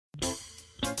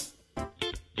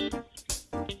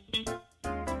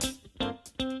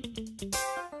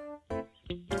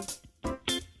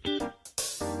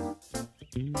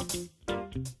God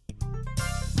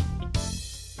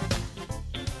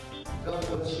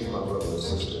bless you, my brother and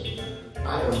sister.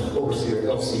 I am Overseer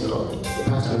L.C. Carter, the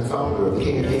pastor and founder of the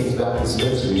King of Kings Baptist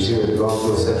Ministries here in the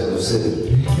Rockville section of the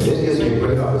city. And it gives me a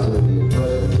great opportunity and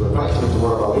pleasure to invite you to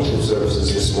one of our worship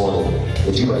services this morning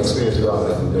that you might experience God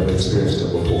like you've never experienced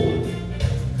Him before.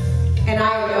 And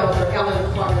I am Elder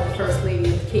Ellen Carter, the First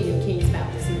Lady of the King of Kings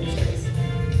Baptist Ministries.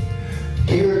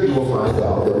 Here you will find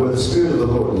out that where the Spirit of the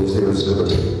Lord is, there is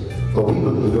liberty. For we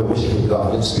believe in worshiping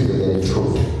God in spirit and in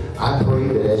truth. I pray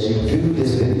that as you do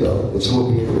this video, that you will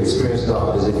be able to experience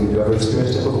God as if you've never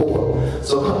experienced Him before.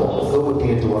 So come on, go with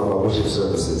me into one of our worship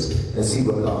services and see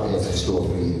what God has in store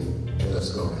for you. And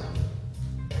let's go now.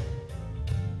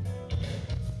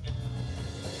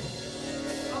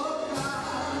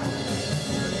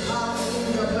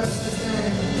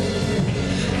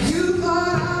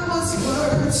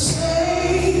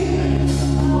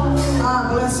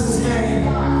 Bless His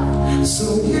name.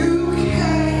 So you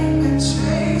came and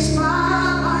changed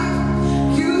my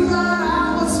life. You thought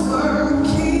I was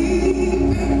worth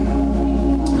keeping.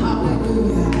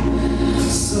 Hallelujah.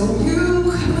 So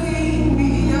you cleaned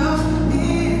me up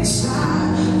in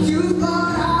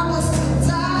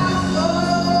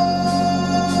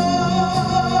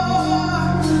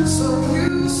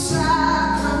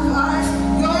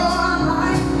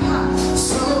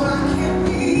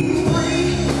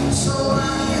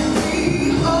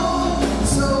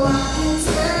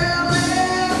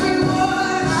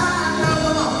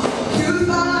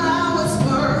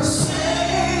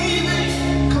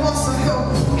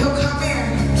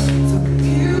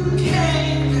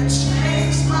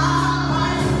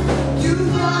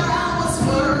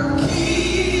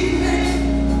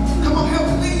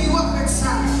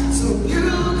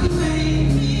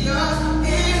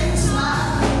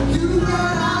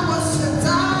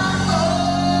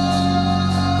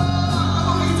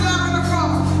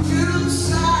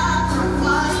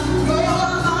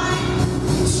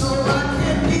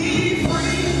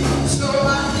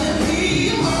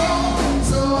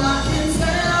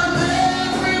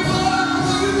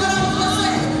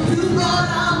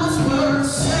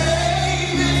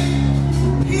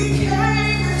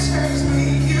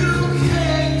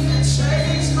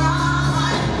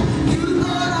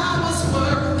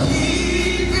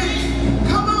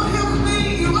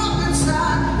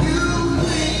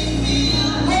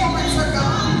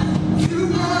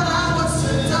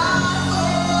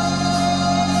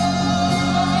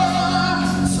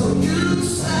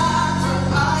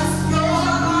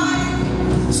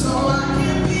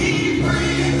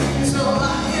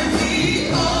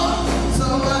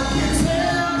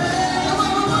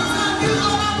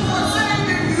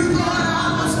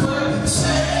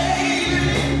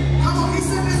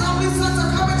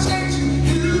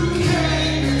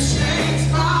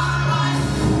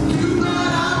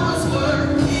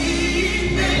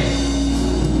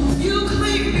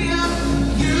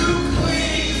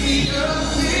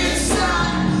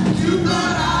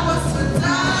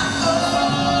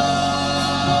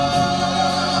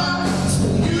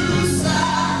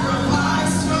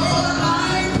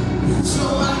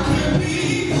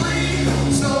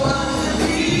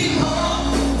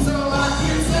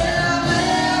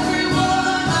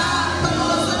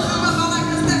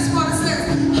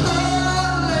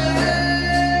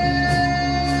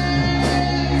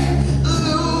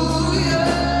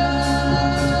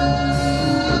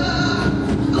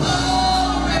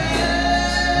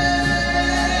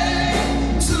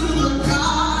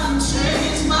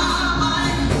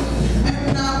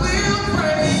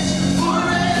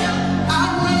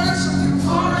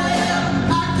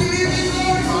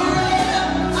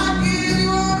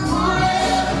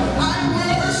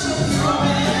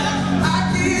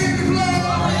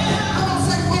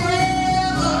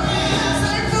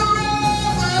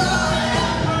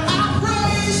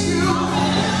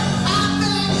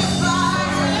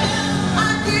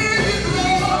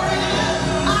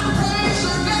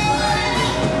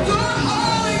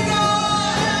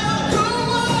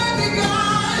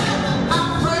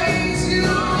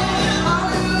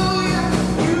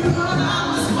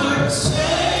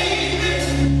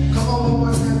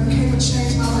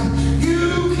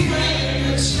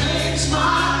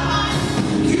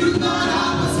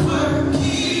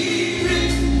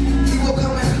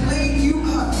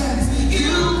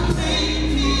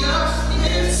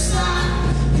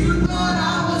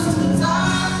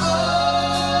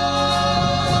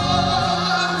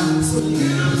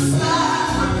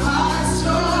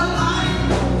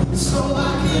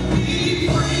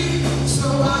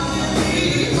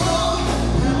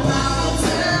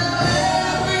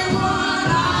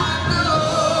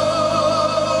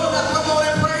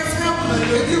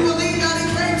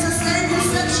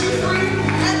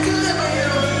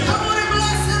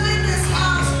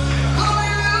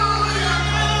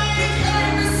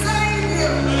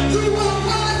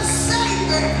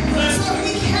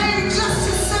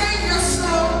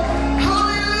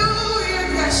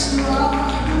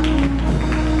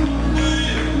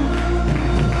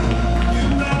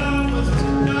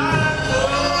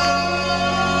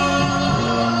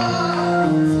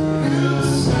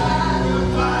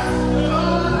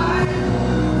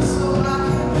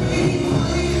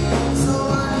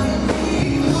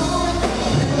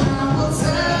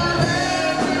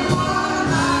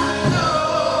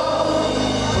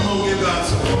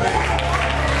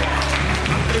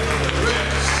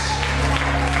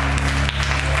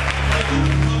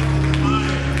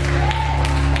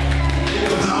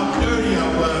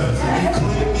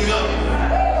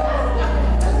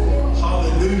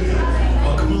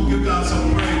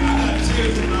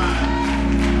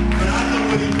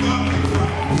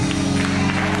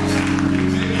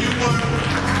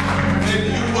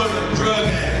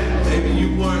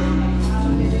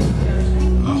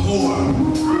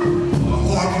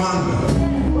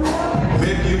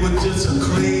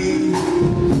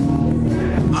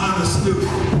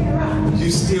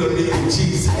with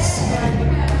Jesus.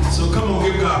 So come on,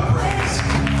 give God praise.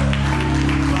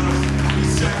 Because he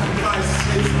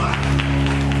sacrificed his life.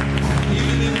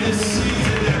 Even in this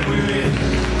season that we're in,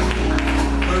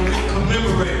 where we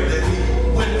commemorate that he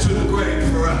went to the grave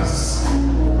for us.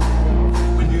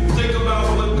 When you think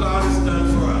about what God has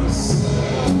done for us,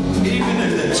 even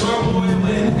in the turmoil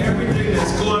and everything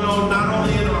that's going on, not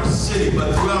only in our city,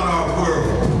 but throughout our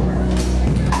world,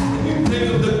 when you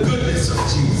think of the goodness of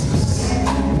Jesus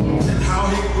and how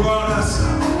he brought us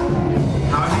out,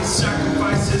 how he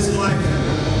sacrificed his life,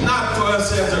 not for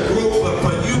us as a group, but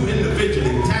for you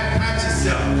individually. Pat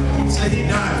yourself. Say, he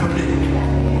died for me.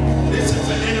 This is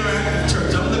an interactive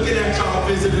church. I'm looking at y'all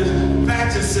visitors.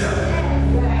 Pat yourself.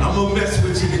 I'm going to mess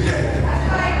with you today.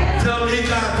 Tell me he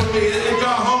died for me. And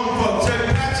y'all home folks, say,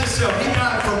 pat yourself. He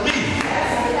died for me.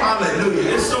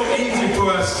 Hallelujah. It's so easy for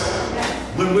us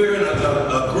when we're in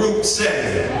a group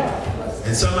setting.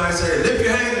 And somebody say, lift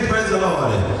your hand and praise the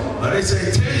Lord. Or they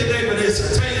say, tell your neighbor this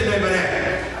or tell your neighbor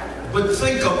that. But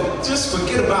think of, just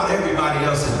forget about everybody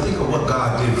else and think of what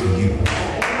God did for you.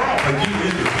 For you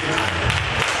individually.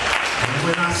 And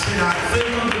when I say I think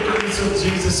of the goodness of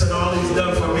Jesus and all he's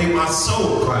done for me, my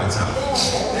soul cries out.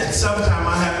 And sometimes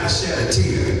I have to shed a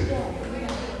tear.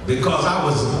 Because I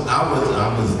was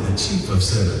the chief of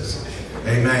sinners.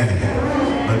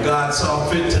 Amen. But God saw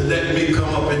fit to let me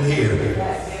come up in here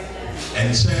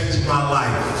and change my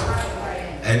life.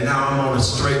 And now I'm on a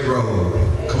straight road.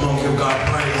 Come on, give God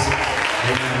praise.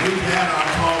 Amen. We've had our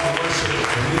call to worship,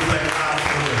 and we thank God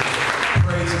for the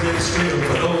praise ministry and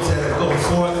for those that have gone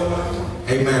forth.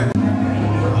 Amen.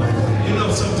 You know,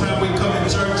 sometimes we come in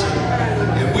church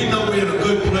and we know we're in a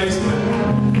good place, but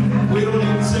we don't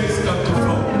even say stuff to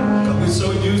folk. Because we're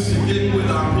so used to getting with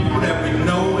our people that we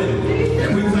know,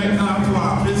 and we thank God for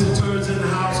our visitors in the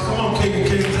house. Come on, King of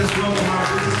Kings, let's welcome our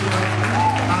visitors.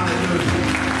 Hallelujah.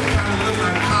 Look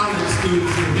like college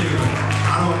students in here.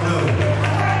 I don't know.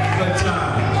 But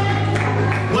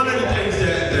one of the things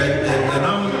that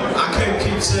I can't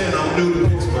keep saying I'm new to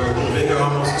Pittsburgh. I've been here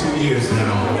almost 2 years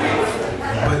now.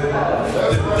 But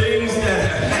the things that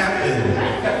have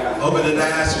happened over the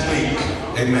last week,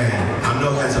 amen, I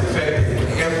know has affected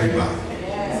everybody.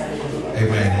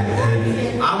 Amen.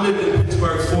 And I lived in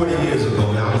Pittsburgh 40 years ago,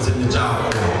 and I was in the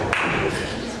job corps.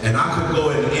 And I could go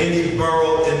in any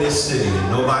borough in this city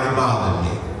and nobody bothered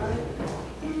me.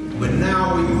 But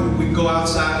now we go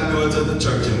outside the doors of the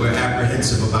church and we're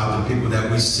apprehensive about the people that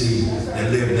we see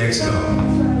that live next door.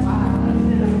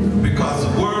 Because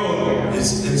the world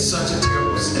is in such a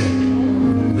terrible state.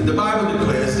 But the Bible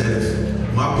declares that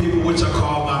if my people which are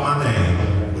called by my name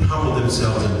would humble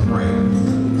themselves and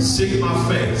pray, seek my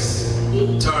face,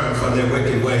 turn from their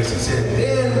wicked ways, he said,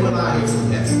 then will I hear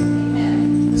from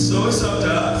heaven. So it's up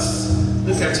to us.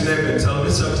 Look at your neighbor and tell them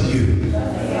it's up to you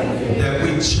that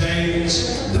we change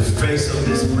the face of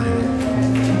this planet.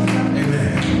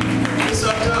 Amen. It's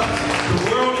up to us.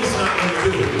 The world is not going to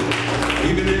do it.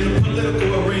 Even in the political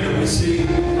arena, we see.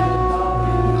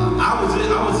 I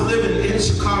was living in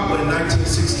Chicago in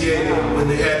 1968 when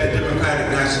they had the Democratic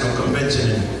National Convention,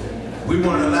 and we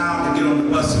weren't allowed to get on the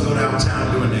bus to go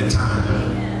downtown during that time.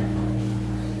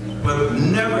 But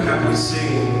never have we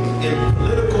seen in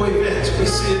political events, we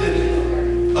see it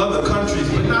in other countries,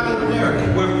 but not in America,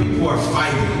 where people are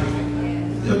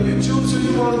fighting. You know, you choose who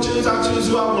you want to choose, I choose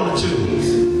who I want to choose.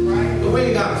 But we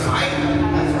ain't got to fight.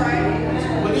 That's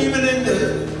right. But even in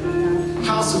the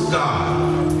house of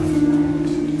God,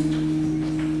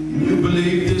 you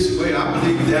believe this way, I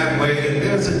believe that way, and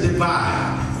there's a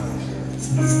divide.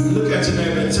 Look at your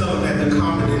neighbor and tell them that the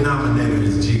common denominator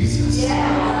is Jesus. I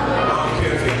don't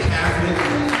care if you're Catholic,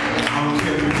 I don't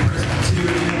care if you're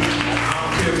Presbyterian, I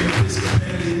don't care if you're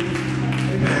Episcopalian.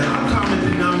 Man, our common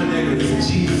denominator is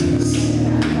Jesus.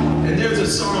 And there's a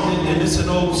song, and it's an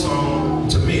old song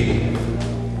to me,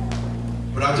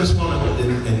 but I just want to,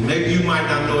 and maybe you might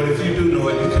not know it. If you do know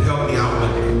it, you can help me out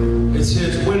with it. It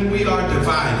says, when we are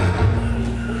divided,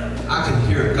 I can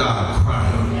hear God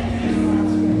crying.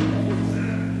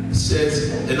 It says,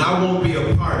 and I won't be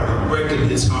a part of breaking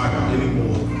his heart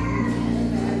anymore.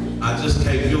 I just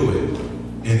can't do it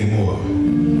anymore.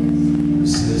 It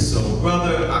says, so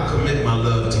brother, I commit my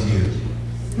love to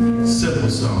you. Simple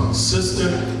song.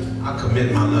 Sister, I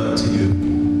commit my love to you.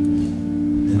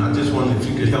 And I just wonder if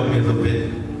you could help me a little bit.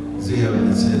 See how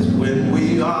it says, when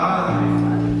we are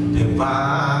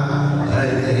divided,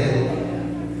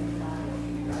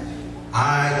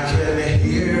 I can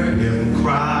hear him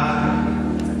cry,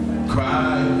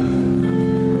 cry.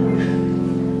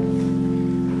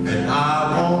 And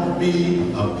I won't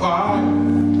be a part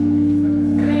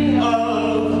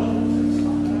of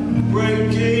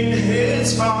breaking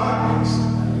his heart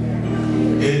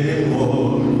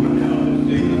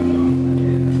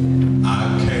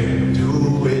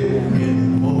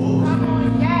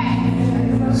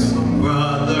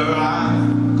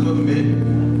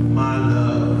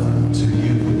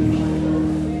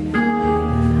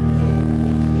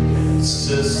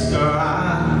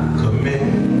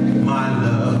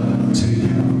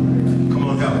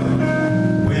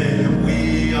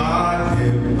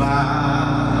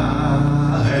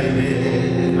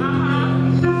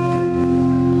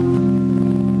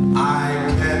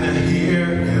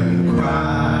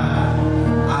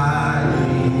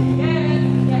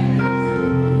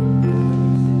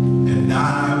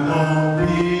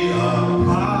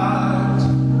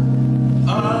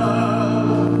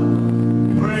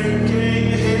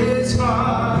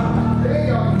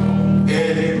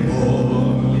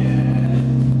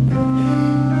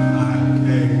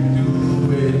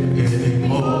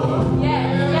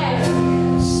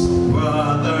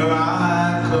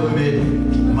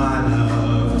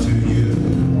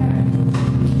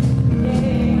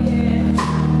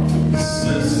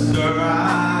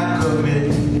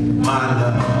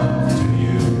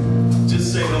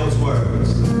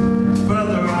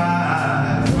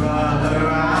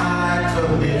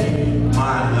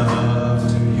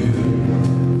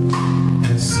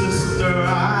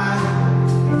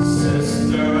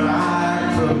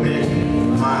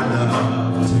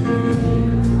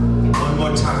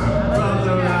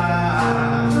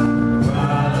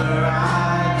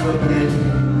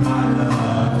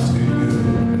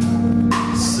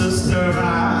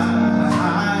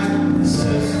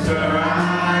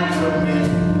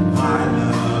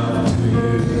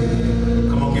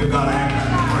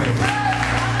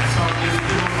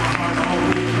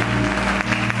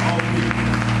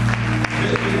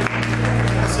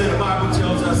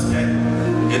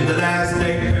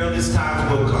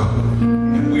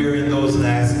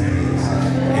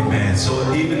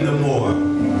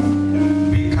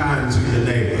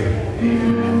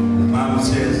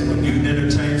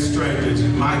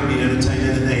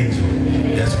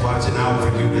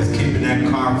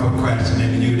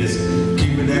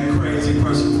that crazy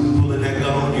person from pulling that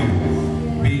gun on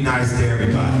you. Be nice to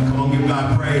everybody. Come on, give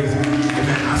God praise.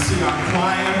 Amen. I see our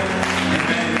choir.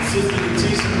 Amen. Sister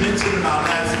Letitia mentioned about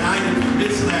last night. If you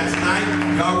missed last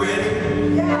night, y'all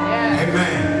ready? Yeah.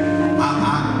 Amen.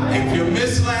 If you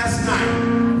missed last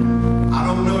night, I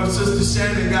don't know if Sister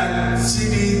Shannon got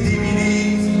CDs,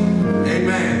 DVDs.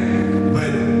 Amen.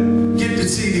 But get the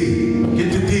CD,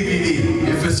 get the DVD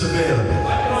if it's available.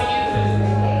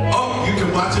 Oh, you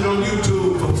can watch it on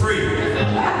YouTube for free.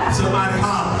 Somebody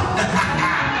holler.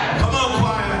 Come on,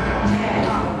 choir.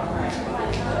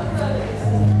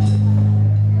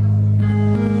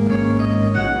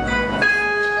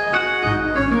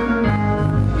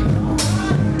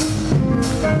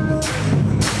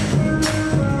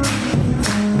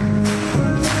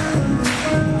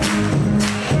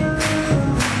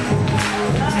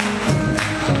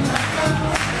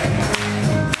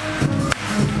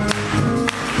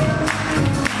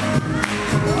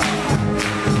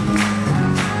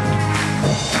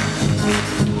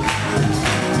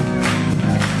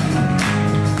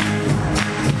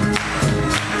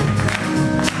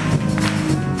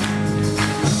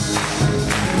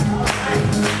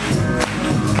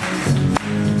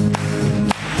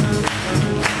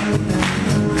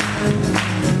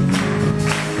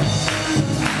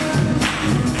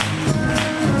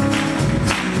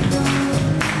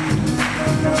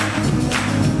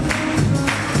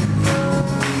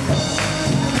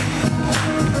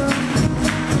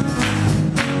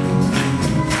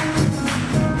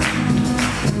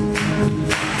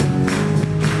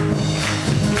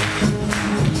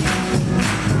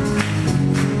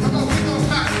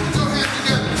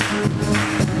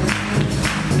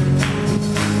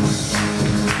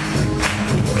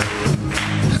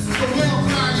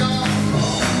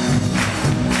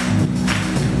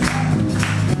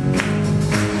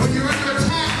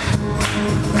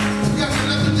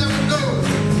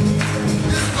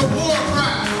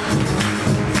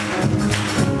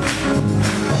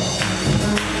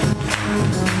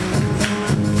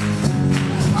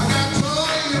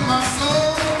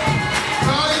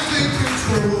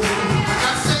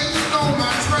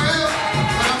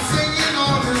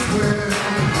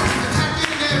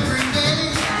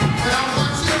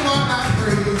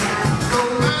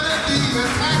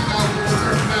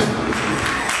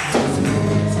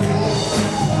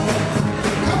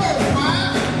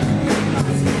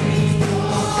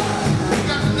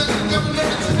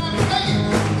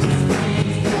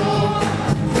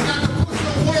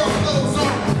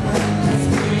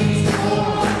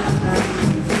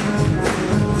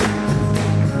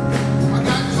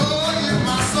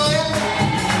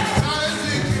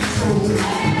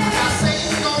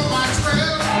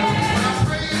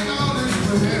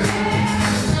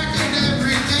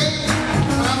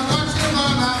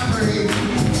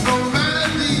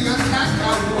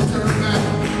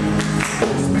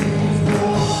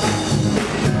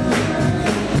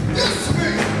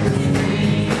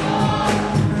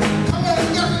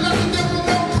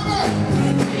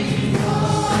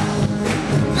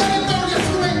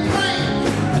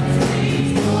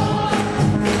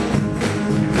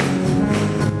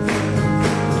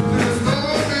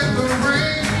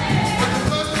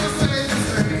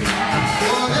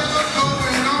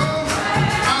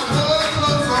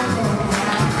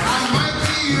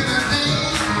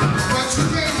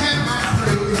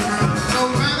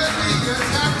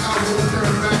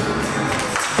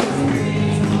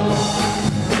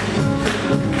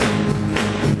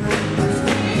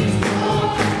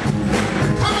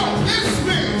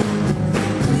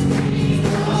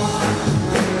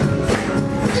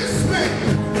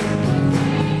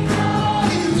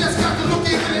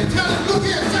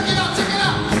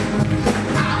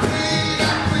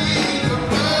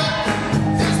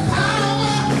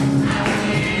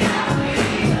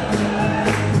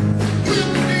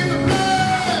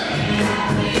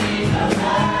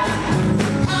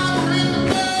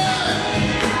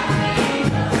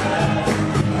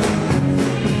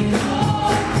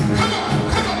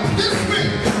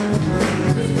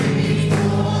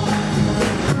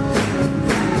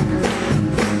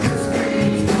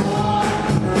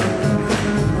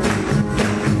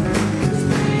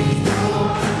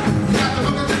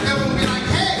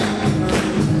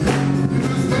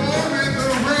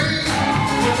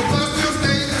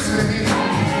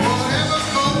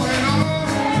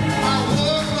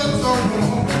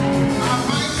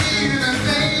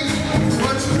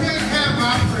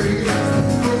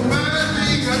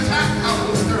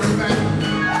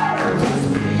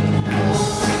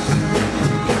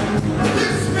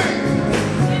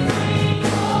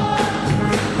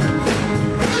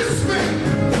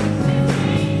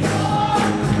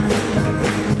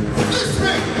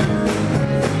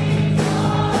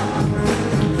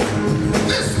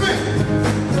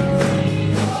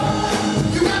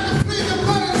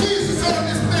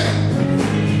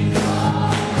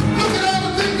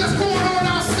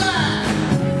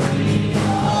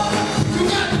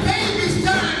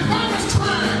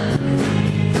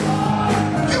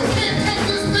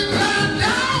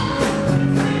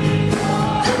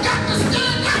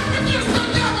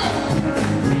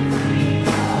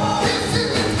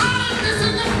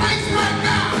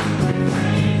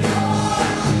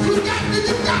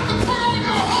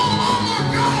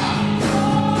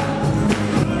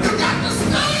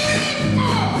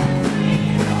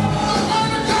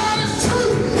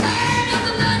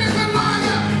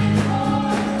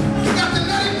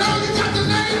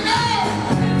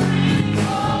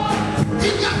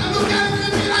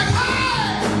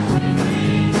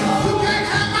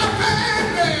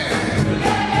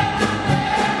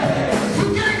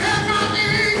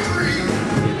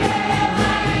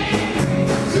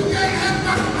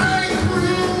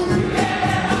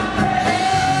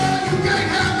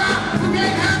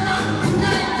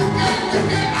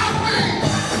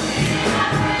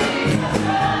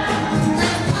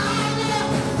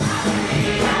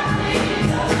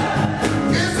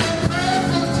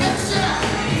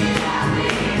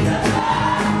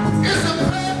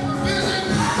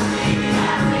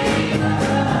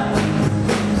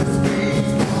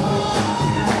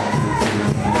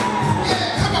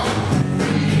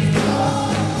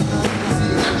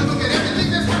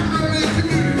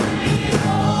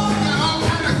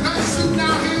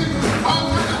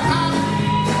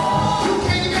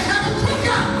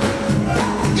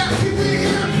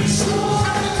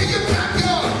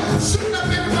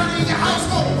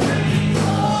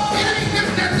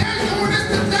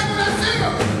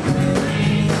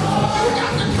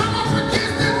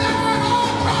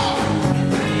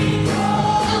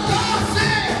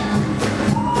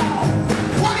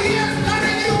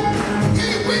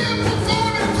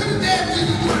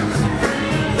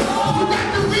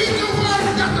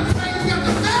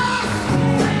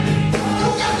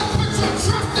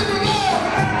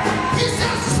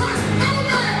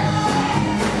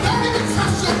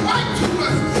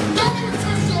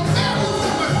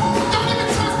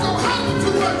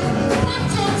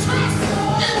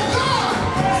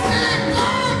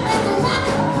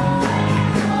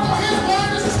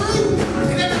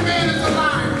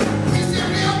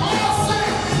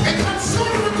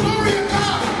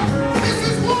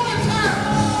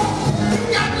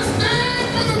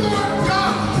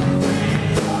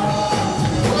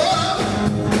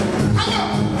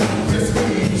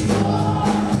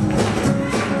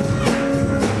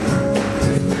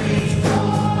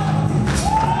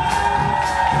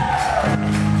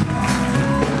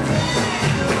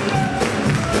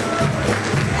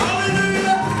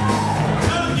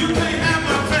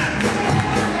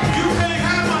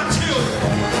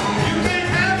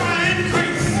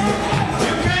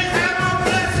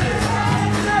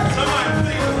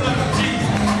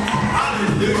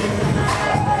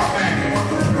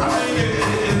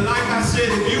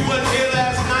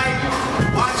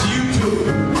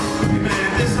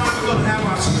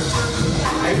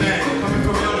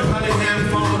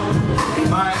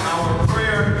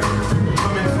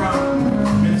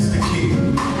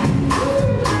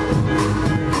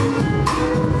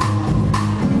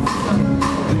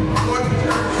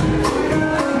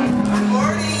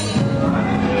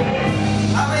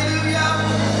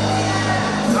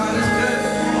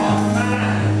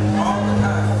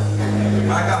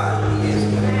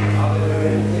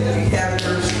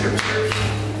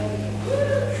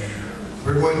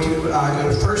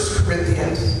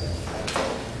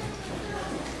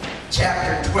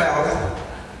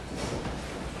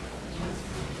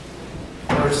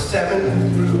 verse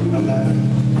 7 through 11.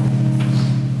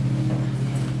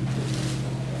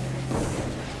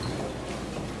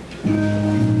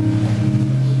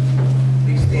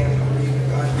 Please stand for the reading of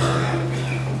God's word.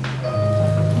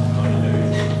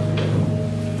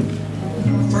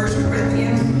 1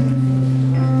 Corinthians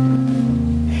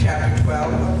chapter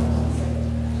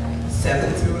 12,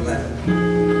 7 through 11.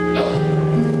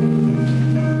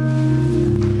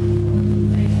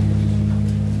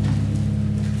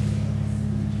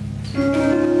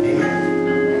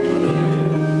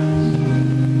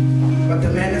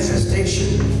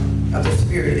 Of the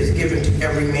Spirit is given to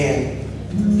every man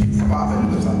to profit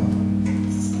withal.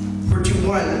 For to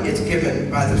one is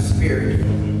given by the Spirit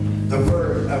the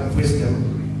word of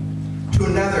wisdom, to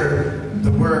another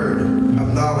the word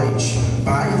of knowledge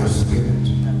by the Spirit,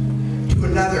 to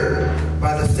another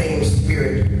by the same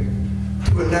Spirit,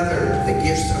 to another the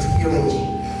gifts of healing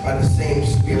by the same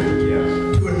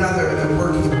Spirit, to another the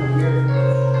working of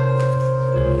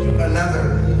miracles, to another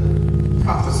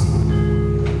prophecy,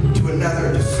 to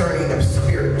another discerning of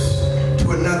spirits,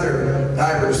 to another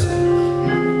divers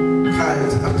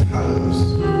kinds of tongues,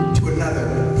 to another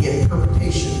the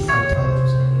interpretation of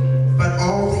tongues. But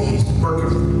all these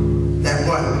worketh that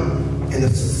one in the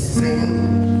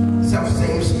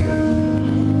self-same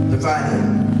Spirit, dividing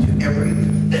to every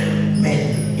man,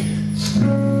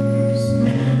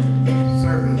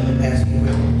 serving as he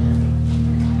will.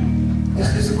 This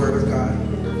is the word of God.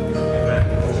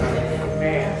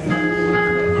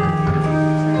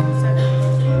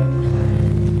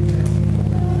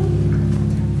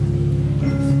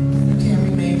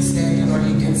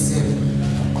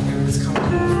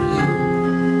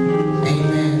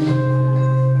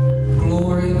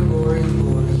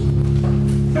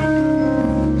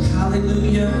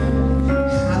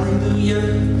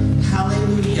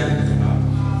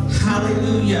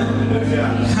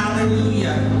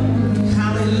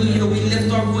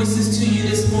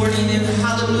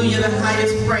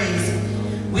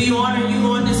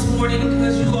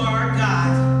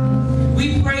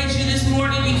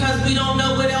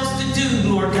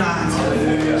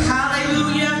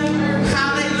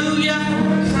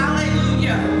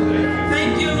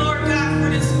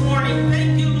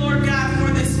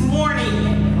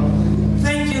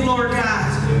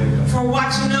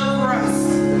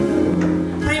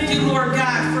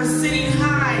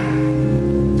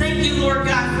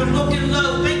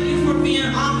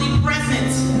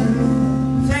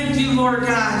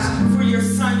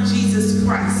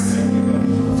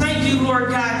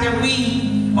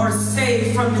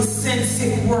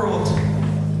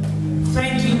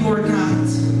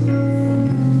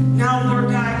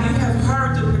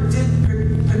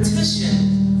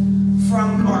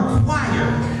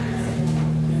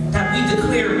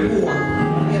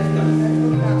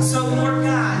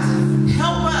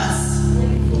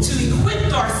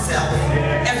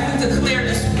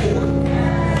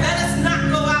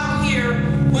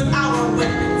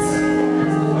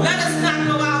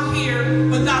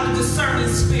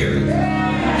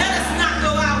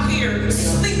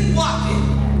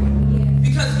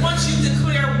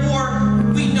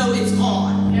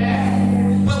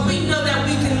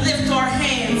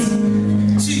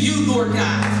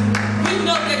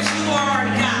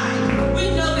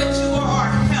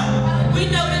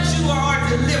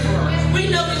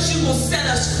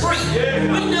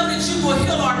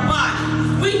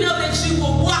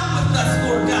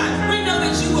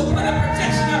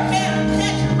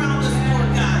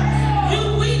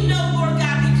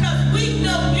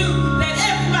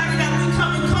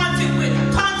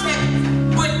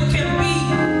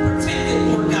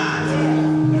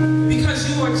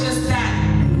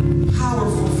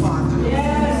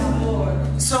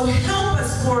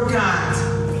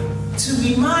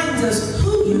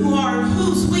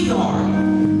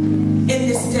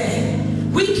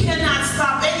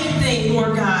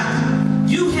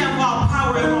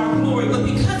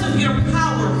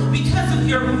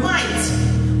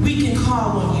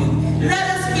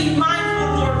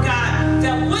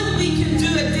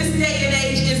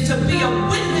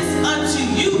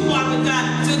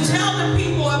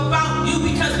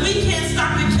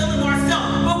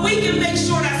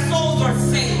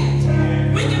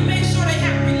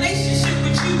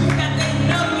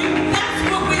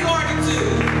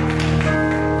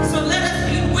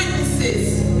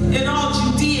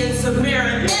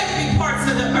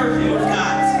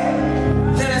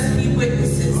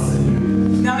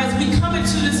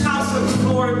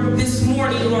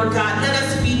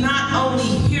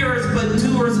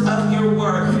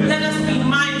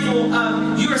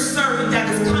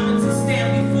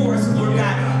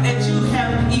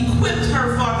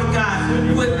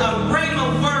 With a rhema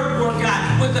word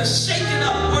a shaken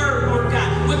up word, Lord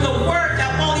God, with a word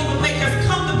that won't even make us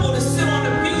comfortable to sit on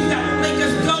the pews, that will make us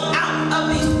go out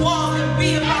of these walls and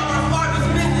be about our Father's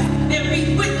business and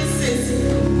be witnesses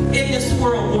in this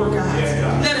world, Lord God.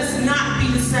 Let us not be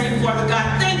the same, Father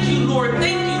God. Thank you, Lord.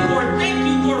 Thank you, Lord. Thank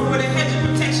you, Lord, for the hedge of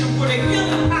protection, for the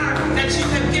healing power that you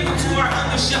have given to our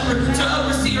under shepherd, to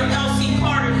overseer L.C.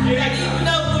 Carter, that even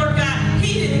though, Lord God,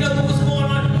 he didn't know what was going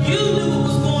on, you knew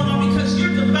what was going on because you're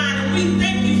divine, and we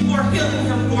thank you for healing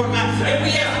him, Lord God. And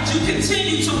we ask that you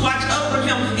continue to watch over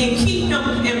him and keep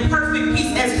him in perfect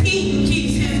peace as he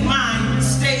keeps his mind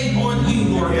stayed on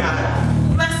you, Lord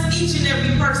God. Bless each and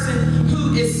every person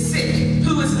who is sick,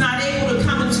 who is not able to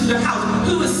come into the house,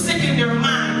 who is sick in their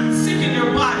mind, sick in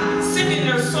their body, sick in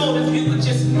their soul. If you would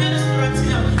just minister unto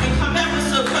them and come ever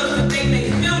so close that they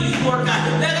may feel you, Lord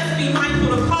God. Let us be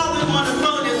mindful to call them on the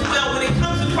phone as well. When it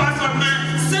comes across our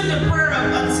mind, send a prayer up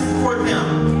for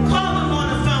them. Call them on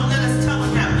the phone. Let us tell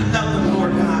them that we love them,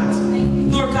 Lord God.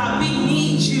 Lord God, we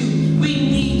need you. We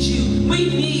need you. We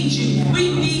need you.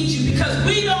 We need you because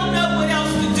we don't know what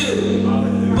else to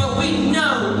do. But we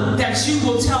know that you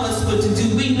will tell us what to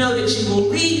do. We know that you will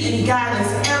lead and guide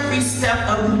us every step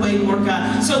of the way, Lord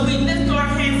God. So we lift our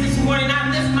hands this morning. I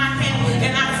lift my hand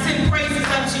and I sing praises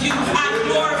unto you. I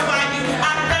glorify you.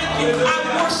 I thank you. I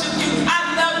worship you. I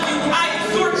love you. I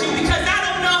exhort you because I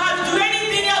don't know how to do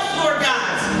anything else, Lord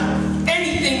God.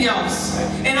 Anything else.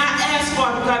 And I ask,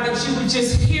 Father God, that you would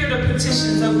just hear the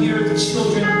petitions of your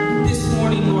children this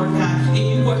morning, Lord God. And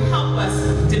you would help us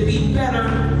to be better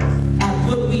at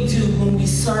what we do when we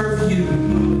serve you.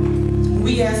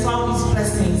 We ask all these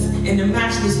blessings in the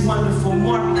matchless, wonderful,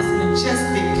 marvelous,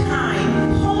 majestic,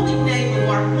 kind, holy name of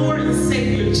our Lord and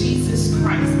Savior, Jesus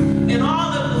Christ. And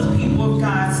all of those people of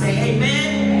God say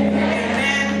amen,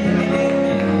 amen, and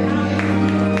amen.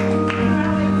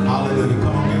 Hallelujah.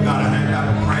 Come on, give God a hand clap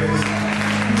of praise.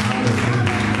 Hallelujah.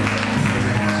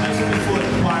 Just before the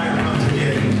choir comes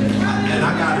in, and I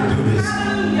got to do this.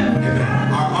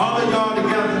 Amen. Are all of y'all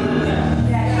together?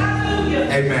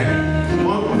 Amen.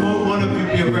 One of you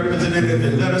be a representative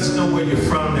and let us know where you're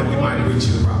from that we might reach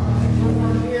you from.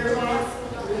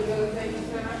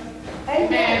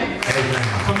 Amen. Amen.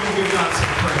 Come on, give God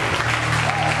some praise.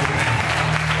 Amen.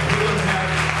 We're going to have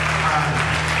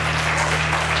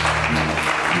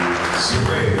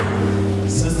Sherelle,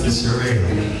 Sister Sherelle,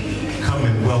 come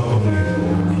and welcome you.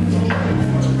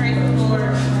 Praise the Lord.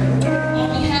 On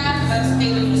behalf of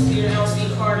State Overseer L.C.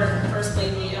 Carter, First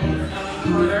Lady Ellen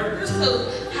Carter, we're so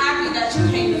happy that you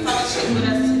came to fellowship with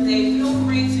us today. Feel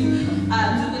free to do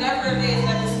whatever it is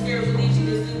that the Spirit will lead you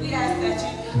to do. We ask that you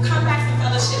come back to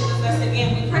fellowship with us again.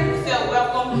 We pray you felt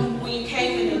welcome when you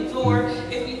came in the door.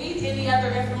 If you need any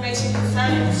other information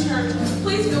concerning the church,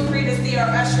 please feel free to see our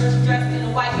ushers dressed in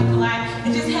the white and black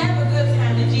and just have a good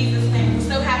time in Jesus' name. We're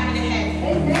so happy to have you.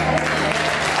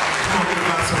 Come on, give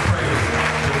God some praise.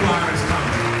 The choir is coming.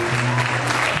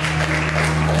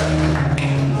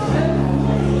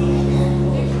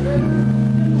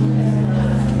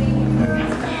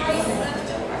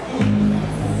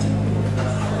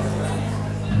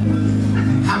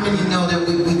 How many know that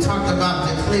we talked about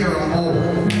declaring war?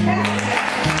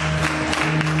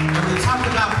 And we talked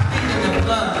about pleading the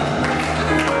blood.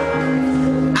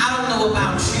 I don't know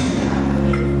about you,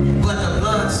 but the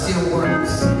blood still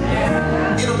works.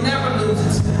 It'll never lose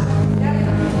its power.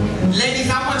 Ladies,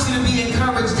 I want you to be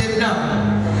encouraged and know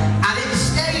I didn't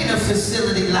stay in a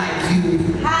facility like you,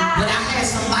 but I had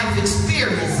some life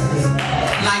experiences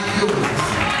like yours.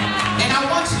 And I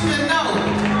want you to know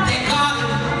that God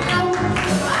is good,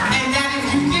 and that if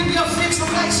you give your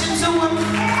situation to him,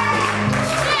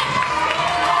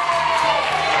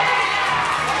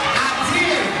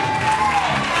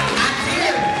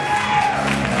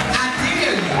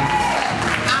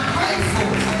 I'm grateful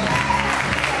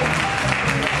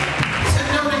to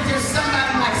know that there's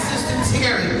somebody like Sister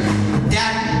Terry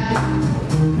that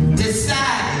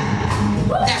decided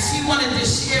that she wanted to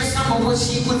share some of what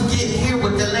she would get here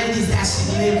with the ladies that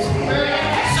she lives with.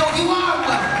 So you are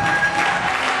welcome.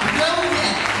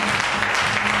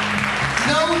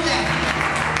 Know that.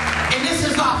 And this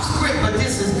is off script, but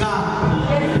this is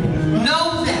God.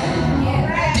 Know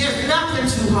that there's nothing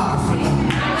too hard for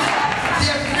God.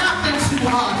 There's nothing too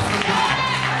hard for God.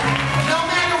 No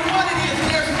matter what it is,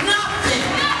 there's nothing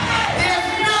too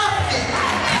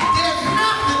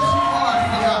hard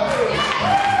for God.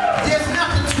 There's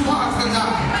nothing too hard for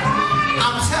God.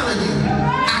 I'm telling you,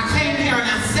 I came here and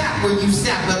I sat where you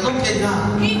sat, but look at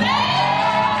God. He's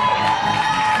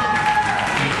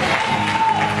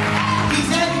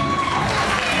able.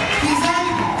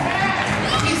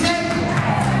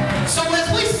 So as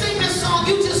we sing this song,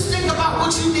 you just think about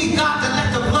what you need God to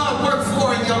let the blood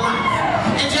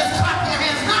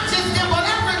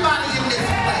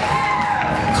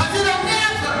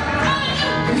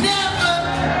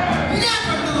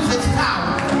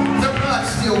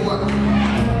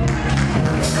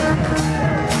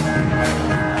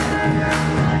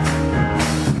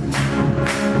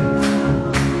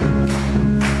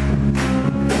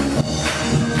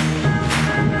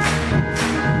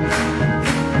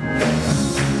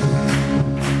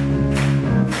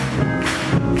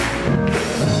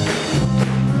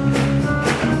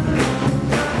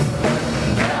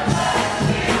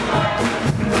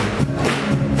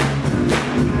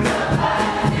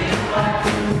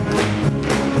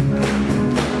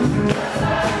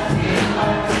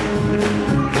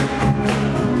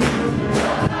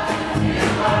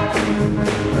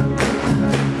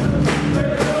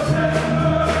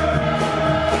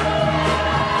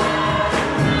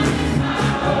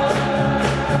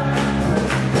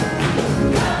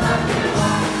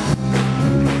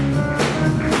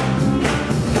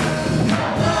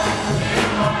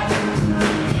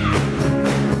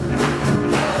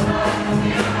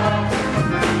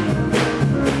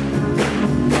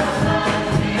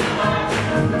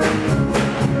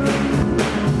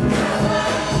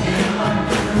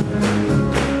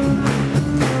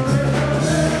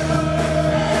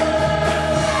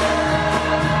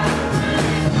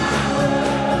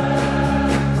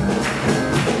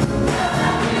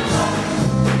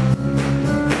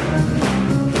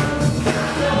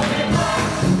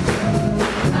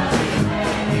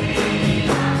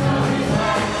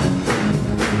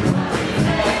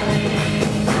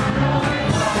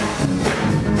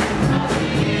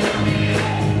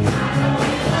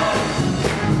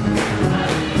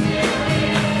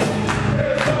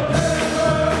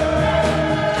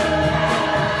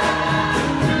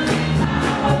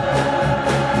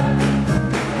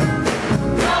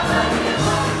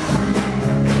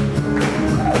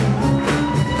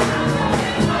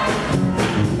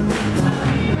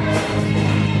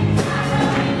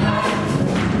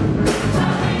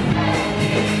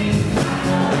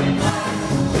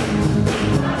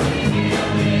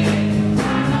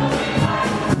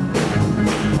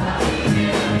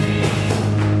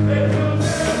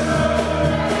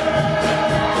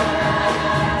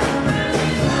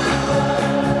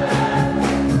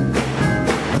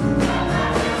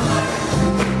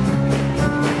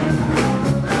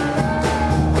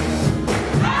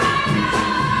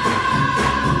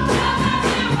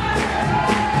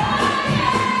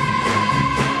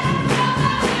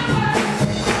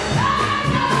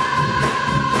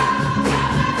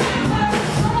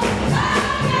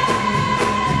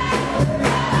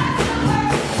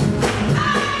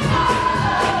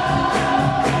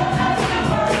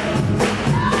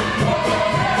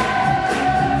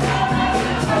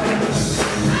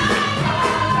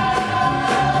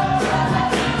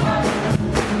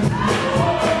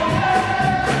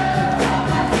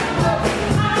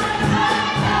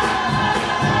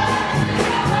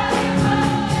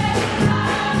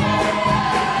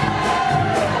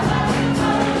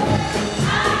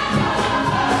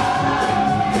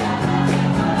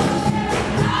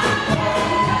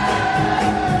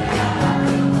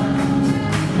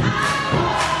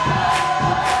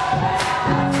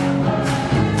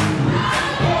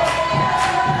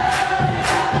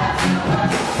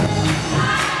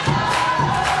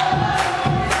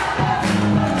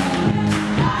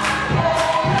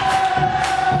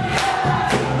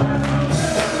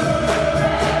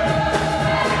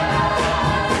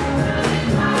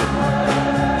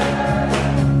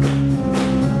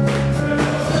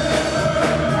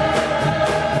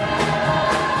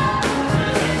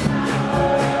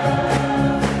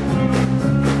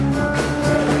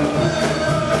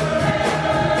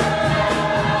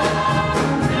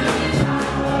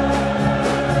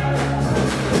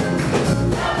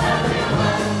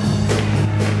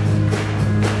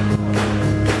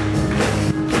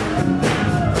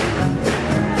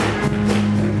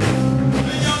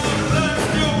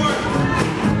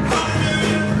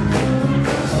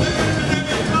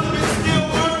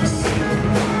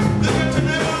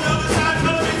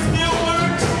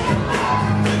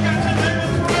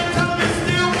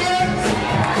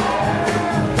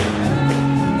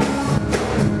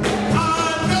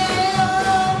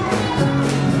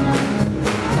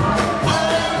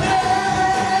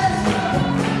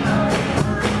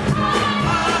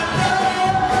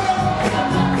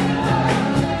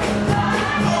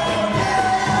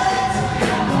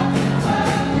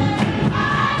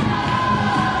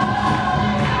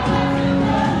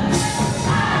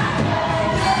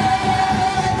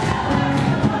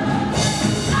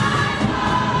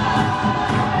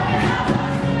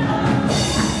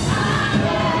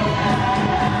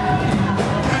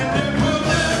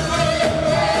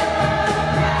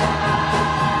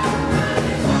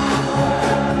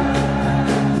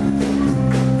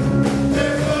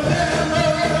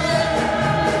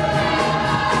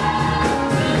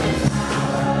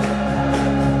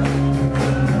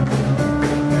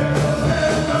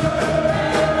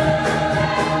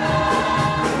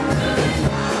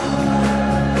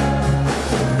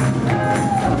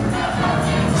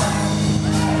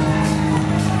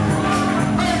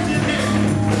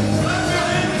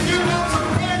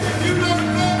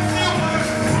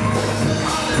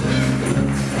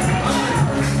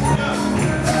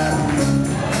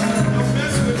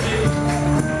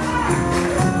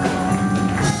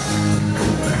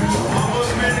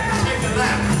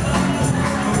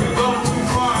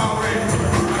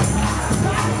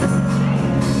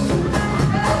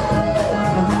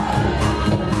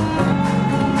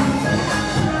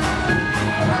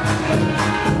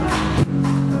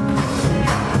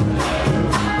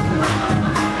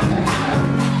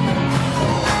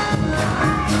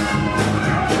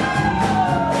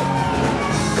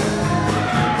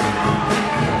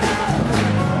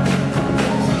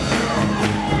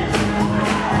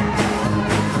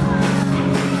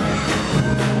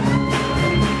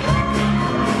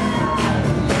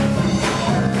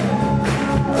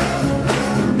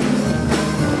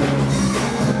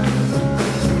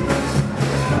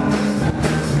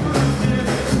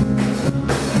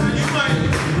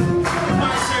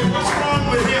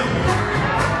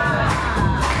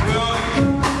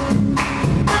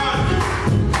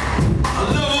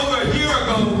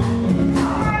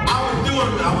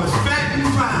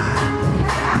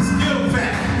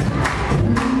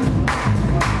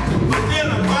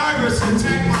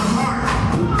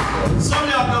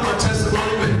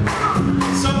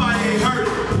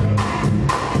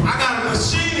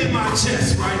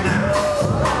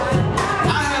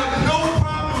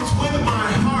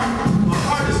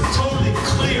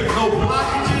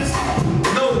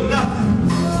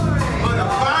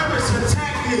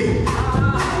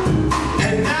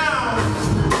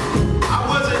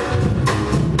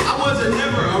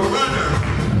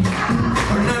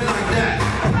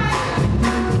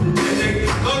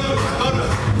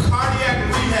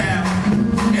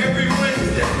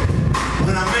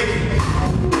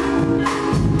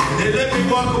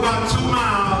walk about 2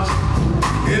 miles,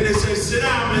 and they say, sit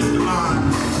down, Mr.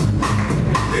 Bond.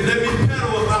 They let me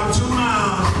pedal about 2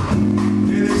 miles,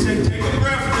 and they say, take a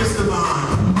breath, Mr.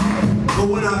 Bond. But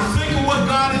when I think of what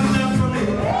God has done for me,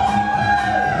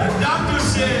 the doctor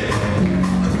said,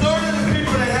 a third of the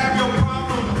people that have your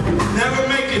problem never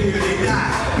make it here, they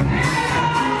die.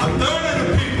 A third of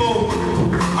the people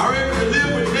are able to live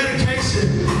with medication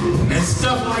and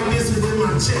stuff like this is in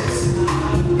my chest.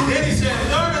 Then he said, a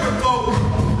third of the folk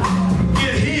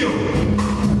get healed.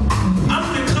 I'm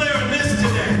declaring this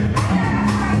today.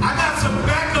 I got some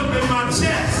backup in my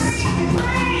chest,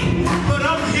 but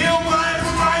I'm healed by his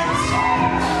stripes.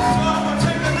 So I'm going to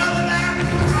take another nap.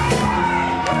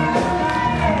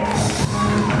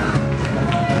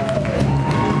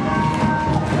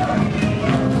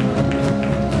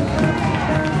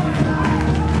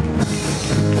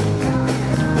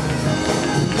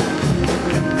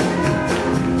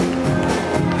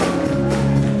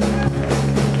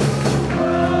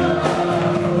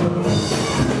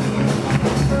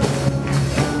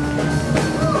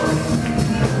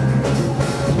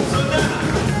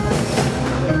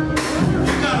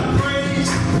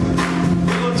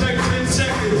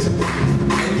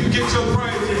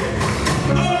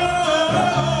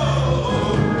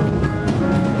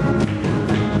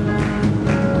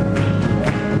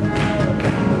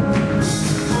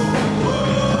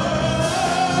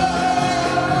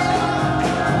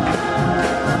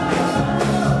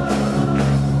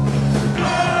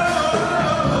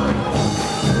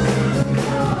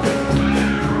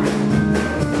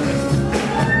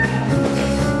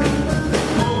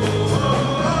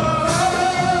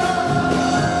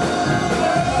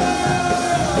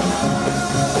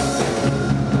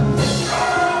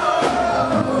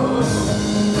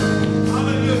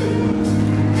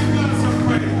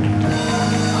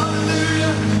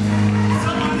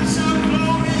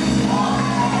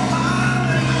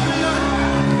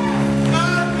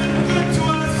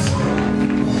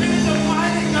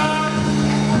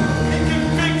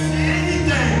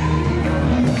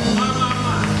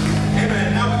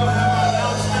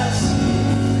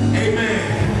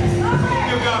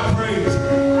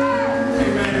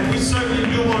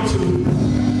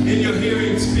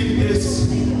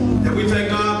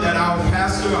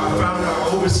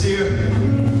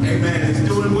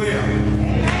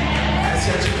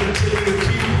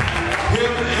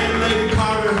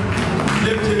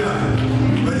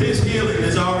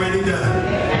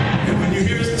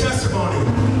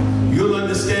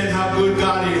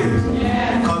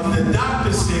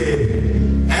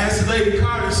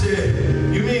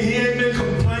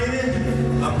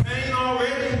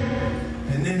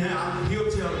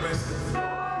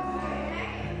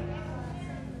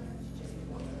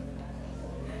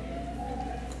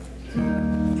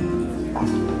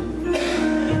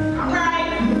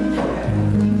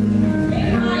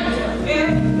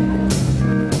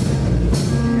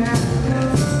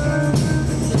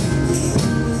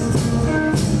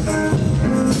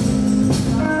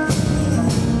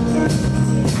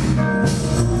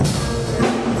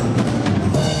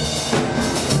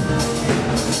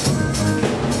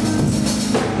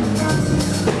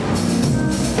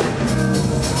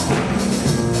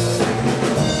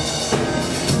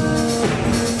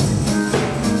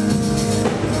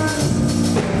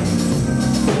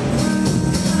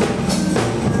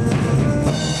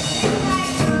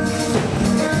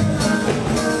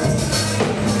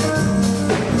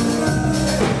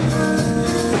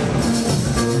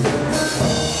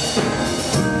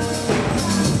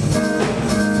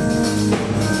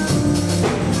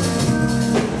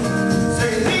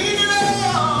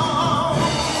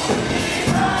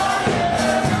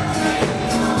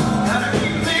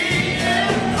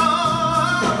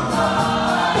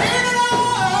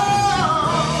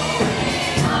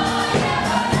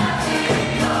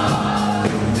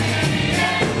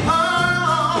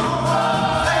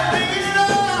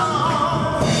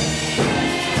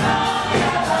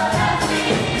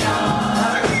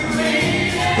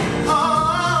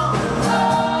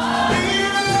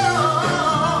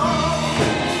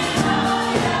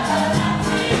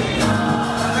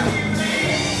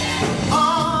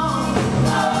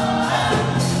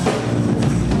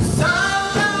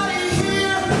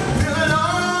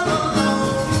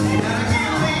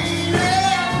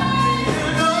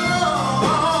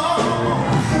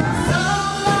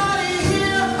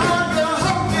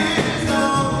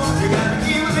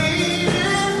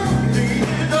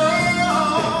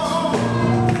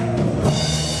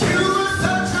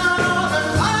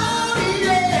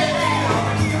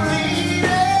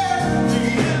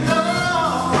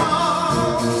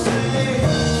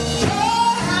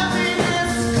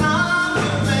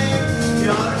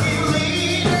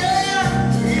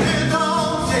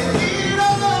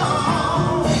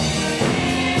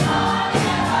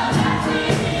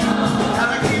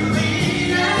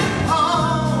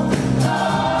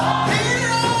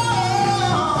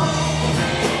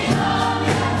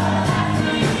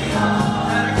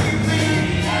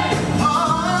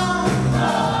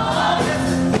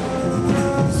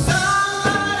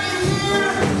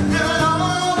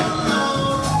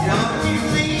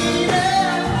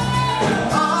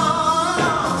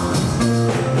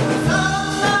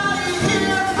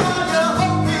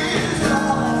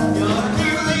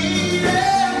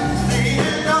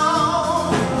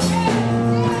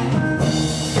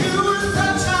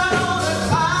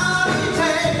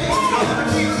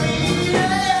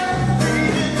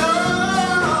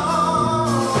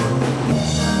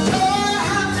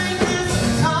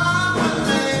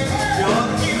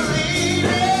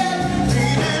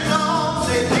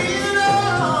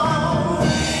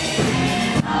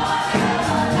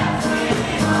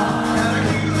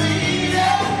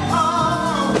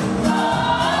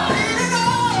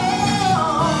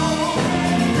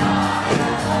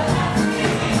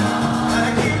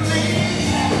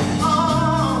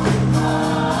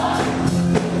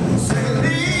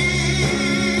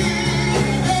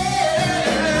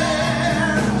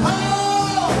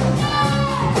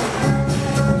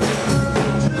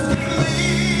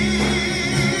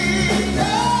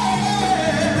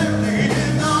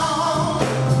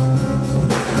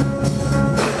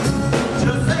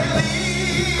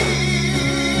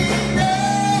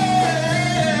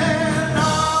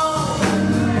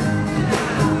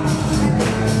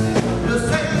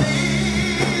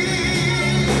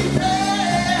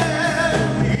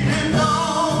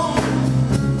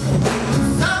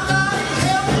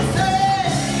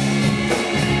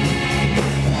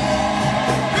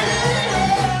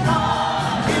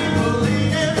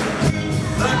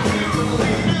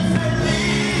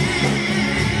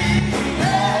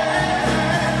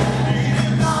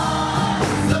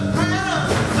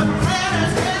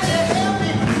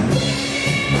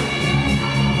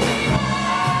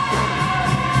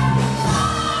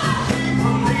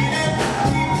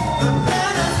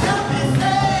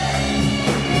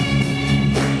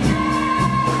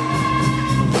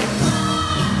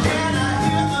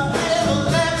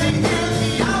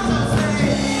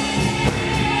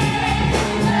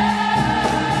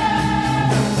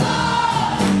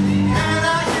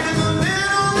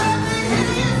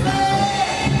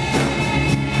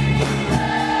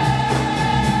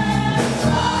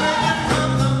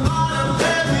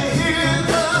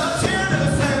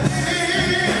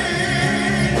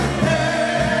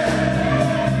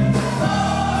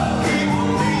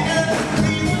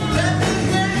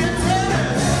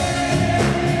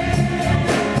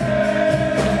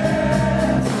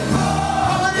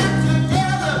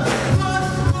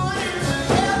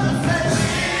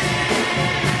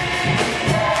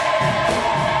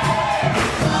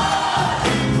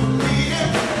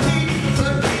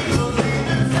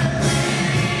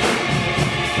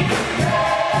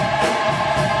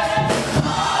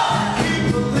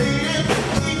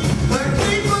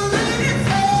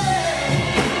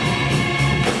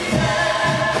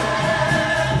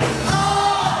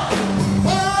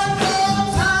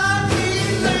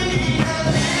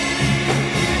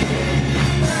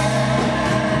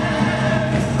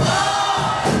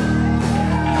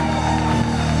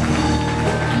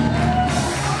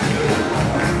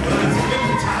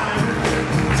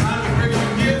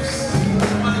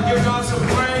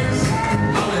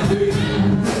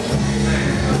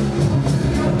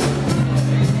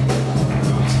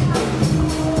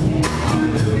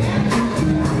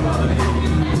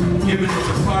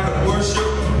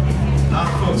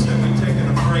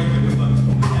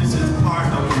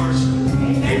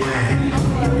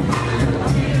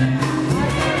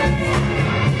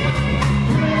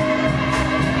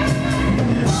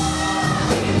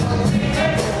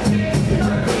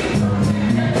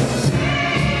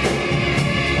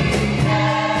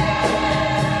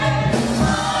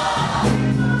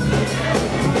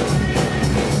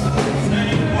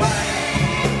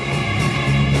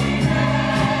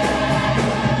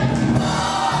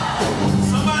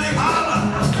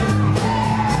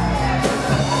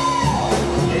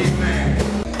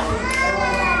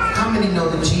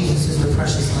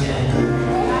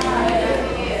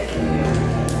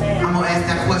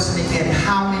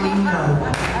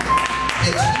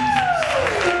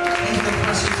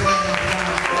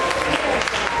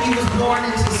 He was born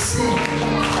into sin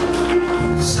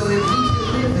so that we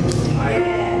could live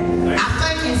again. I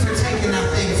thank him for taking our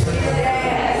things from him.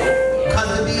 Because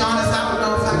to be honest, I don't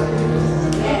know if I can do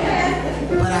that.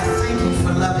 But I thank him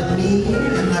for loving me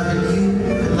and loving you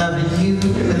and loving you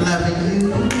and loving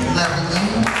you and loving you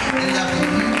and loving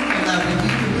you and loving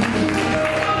you.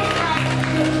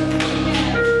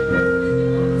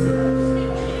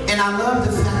 And I love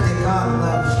the fact that God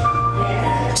loves you.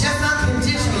 Just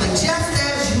unconditionally, just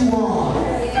as you are.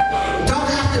 Don't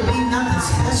have to be nothing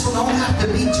special. Don't have to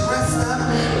be dressed up.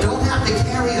 Don't have to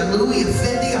carry a Louis, a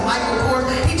Fendi, a Michael Kors.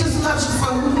 He just loves you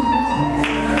for who you are.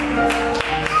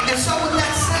 And so with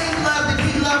that same love that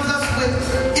he loves us with,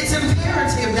 it's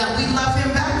imperative that we love him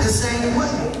back the same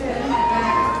way.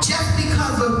 Just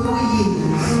because of who he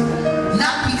is.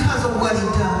 Not because of what he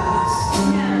does.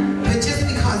 But just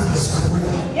because he's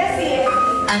great. Yes, he is.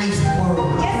 And he's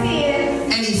worthy. Yes, he is.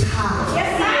 And he's high.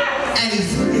 Yes, he is. And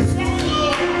he's lifted. Yes, he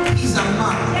is. He's a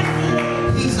mother. Yes, he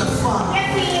is. He's a father. Yes,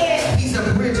 he is. He's a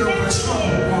bridge over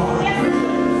troubled water. Yes, he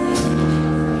is.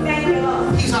 Thank you, Lord.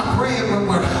 He's our bread when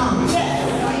we're hungry.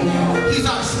 Yes. He's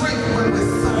our drink when we're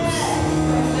thirsty.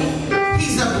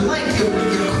 He's a blanket when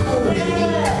you're cold and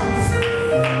need comfort.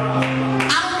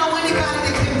 I don't know anybody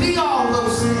that can be all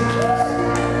those things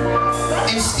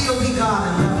and still be God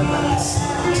and love him at the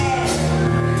same time.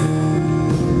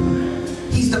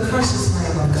 He's the precious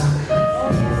Lamb of God.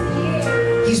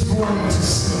 He's born into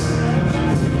sin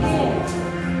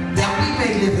that we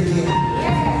may live again.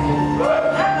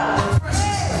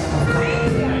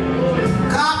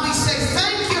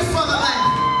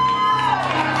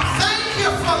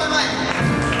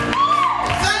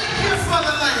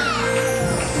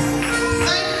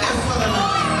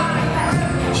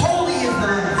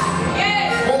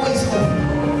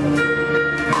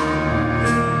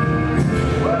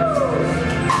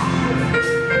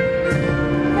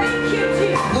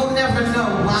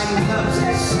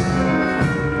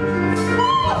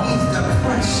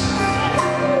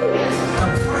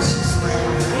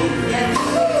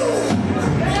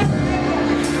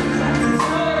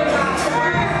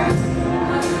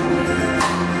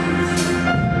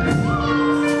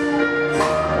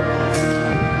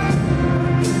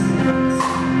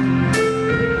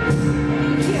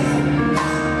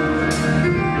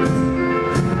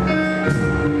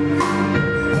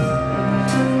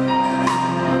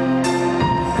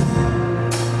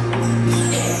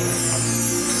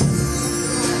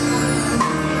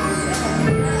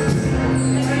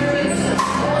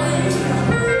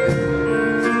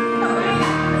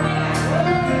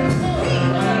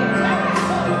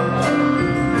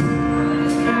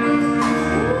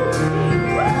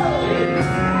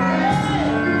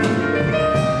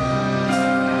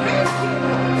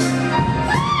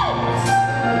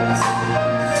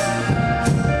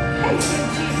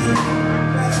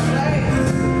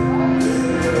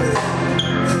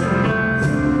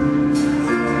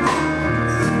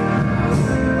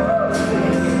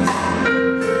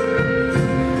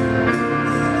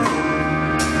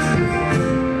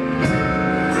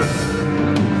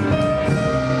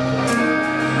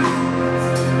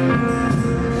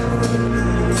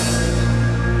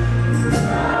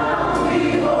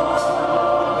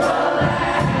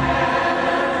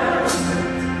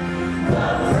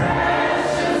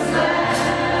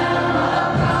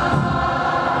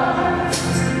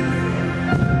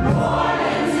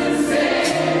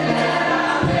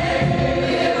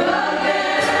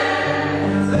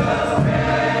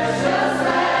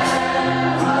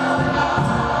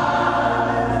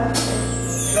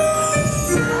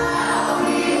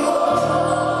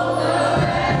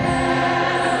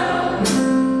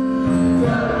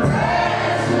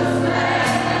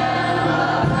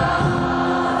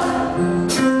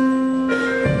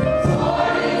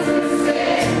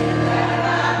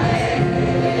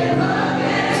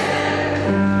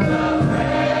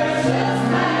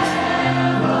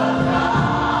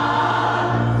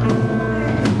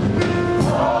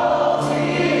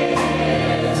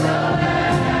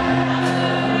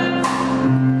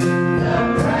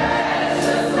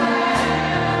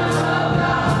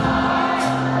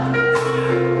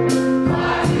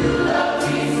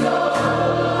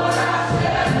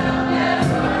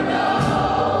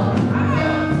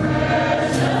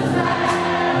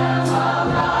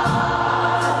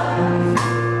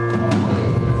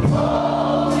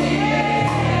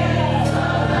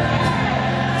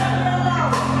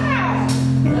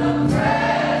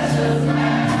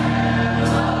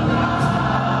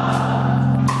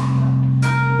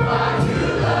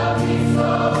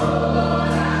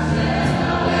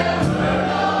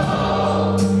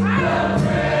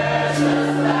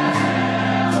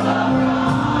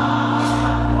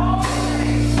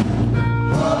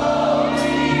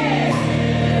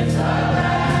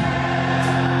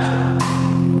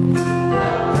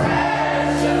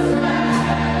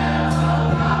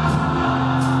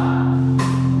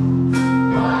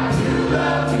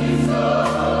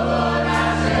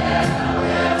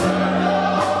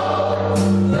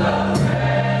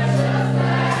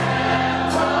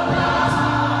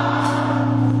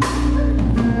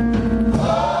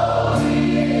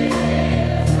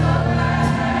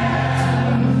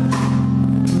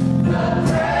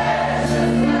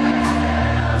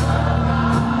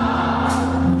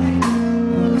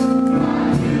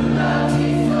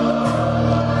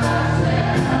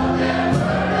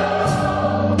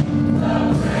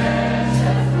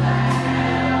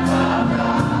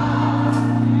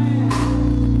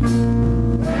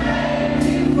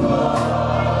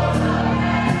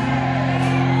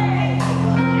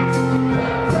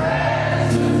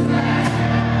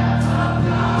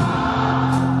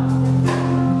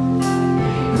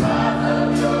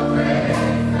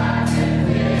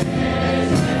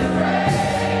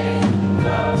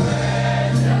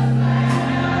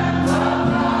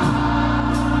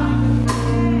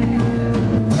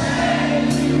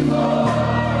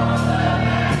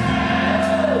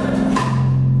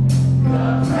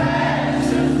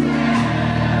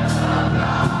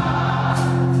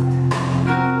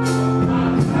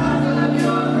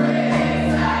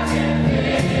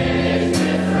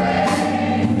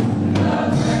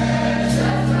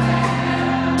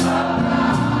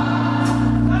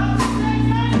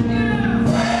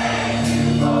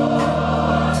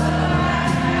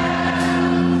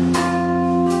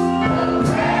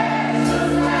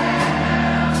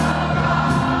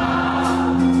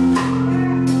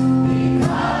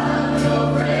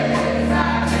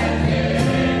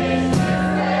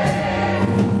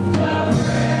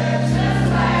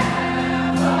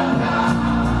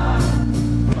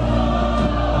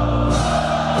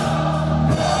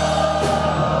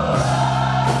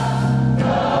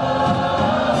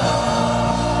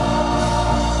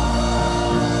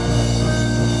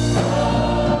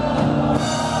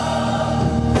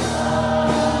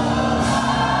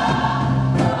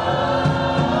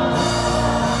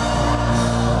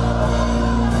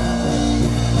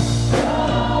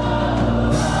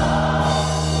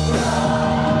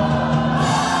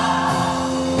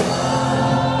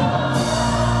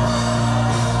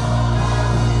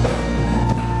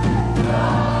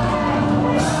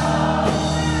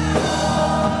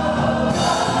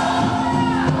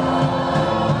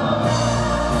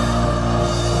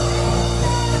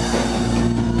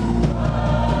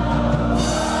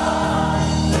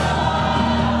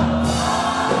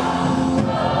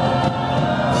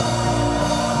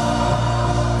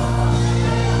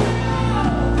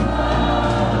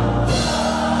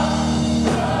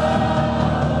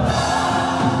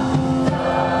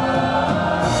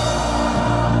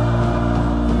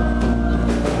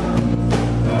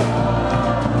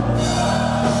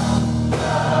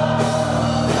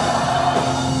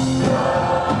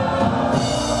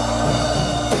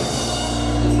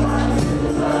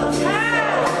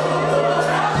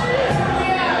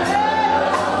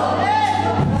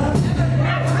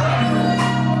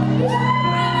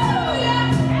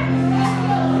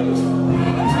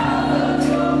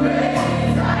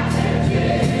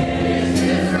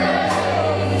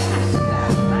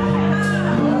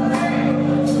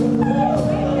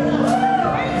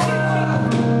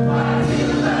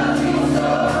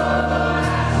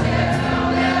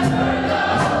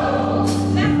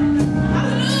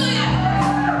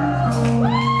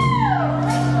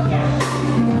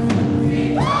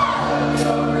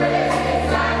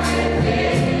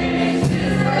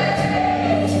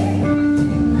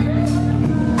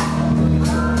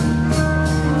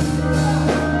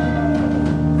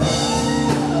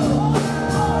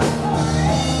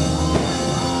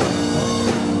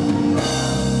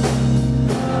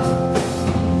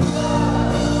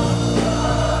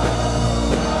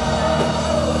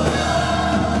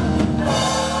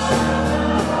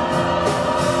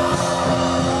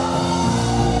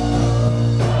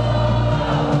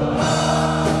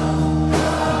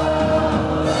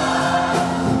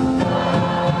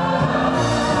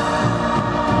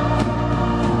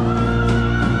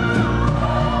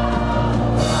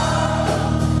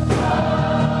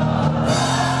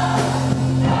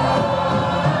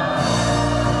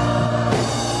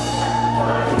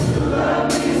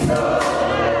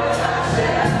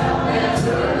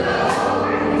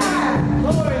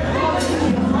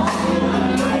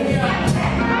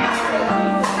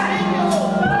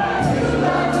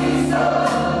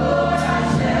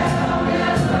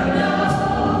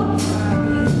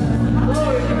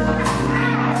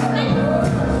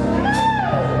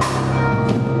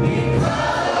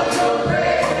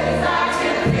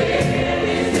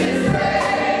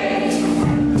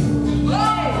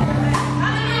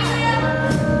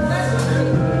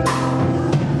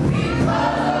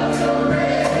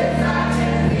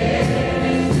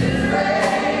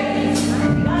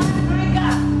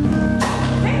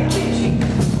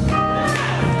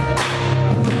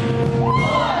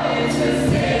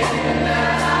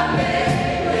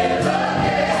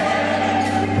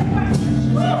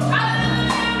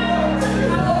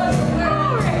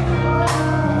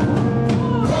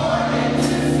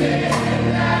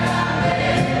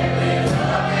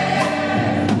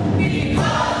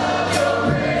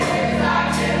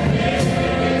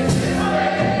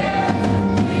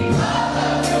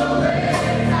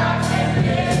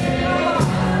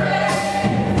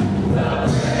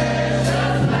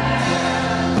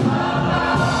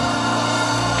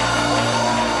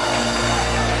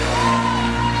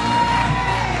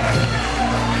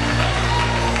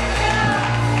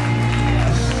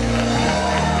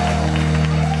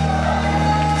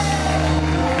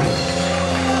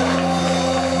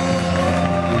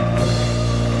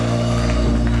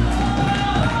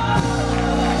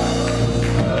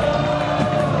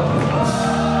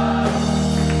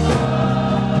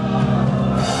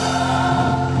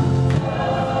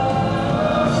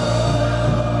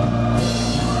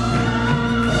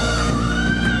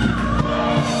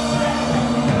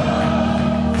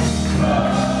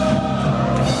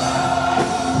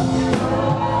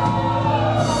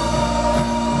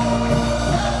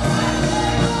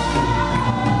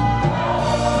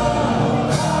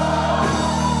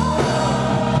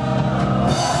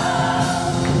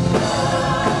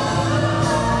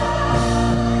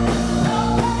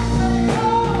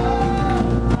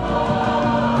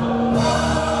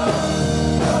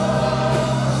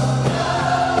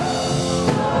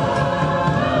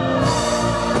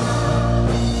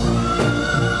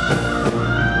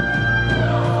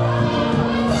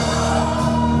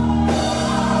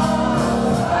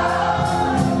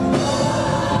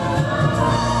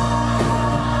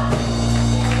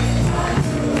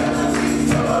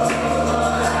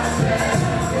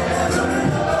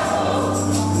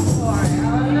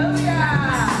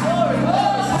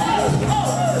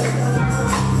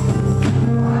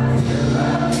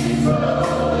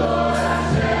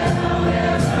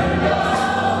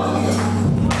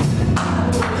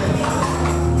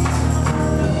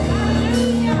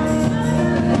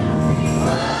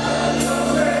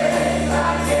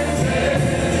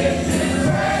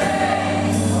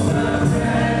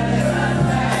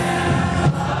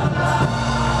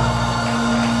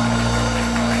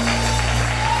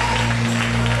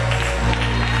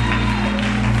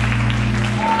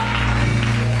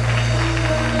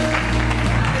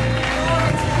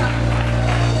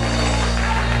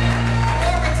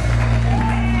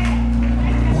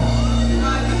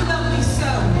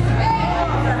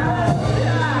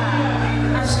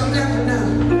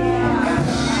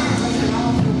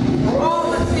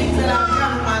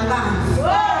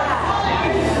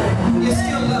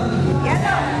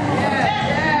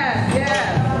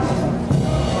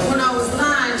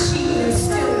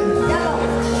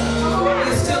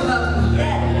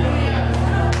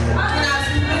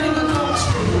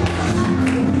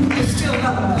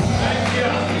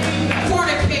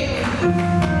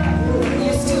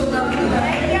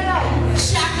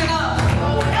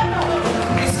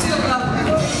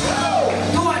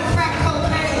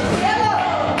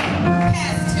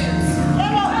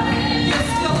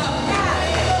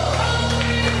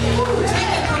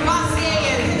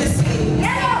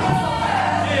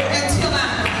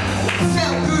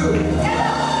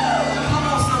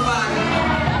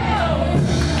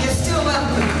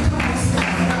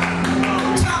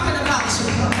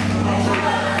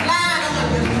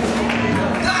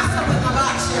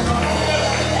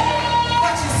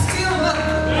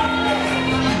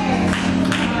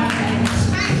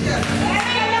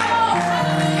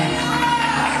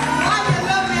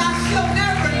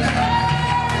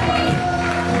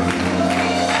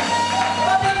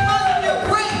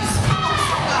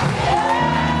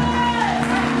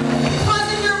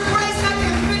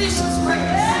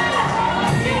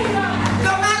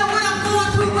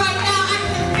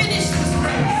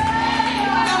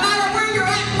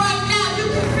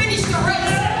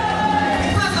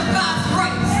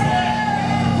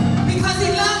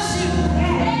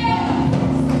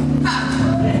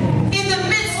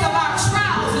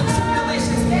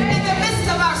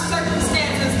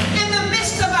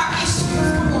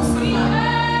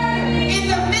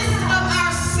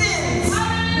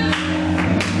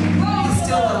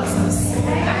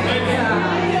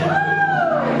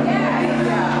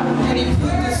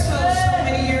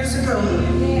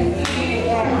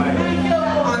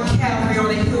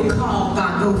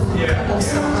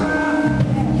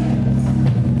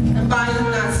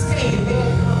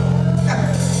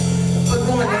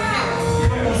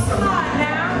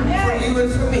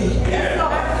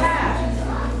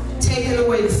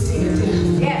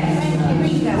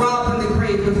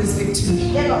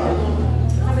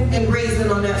 and raised it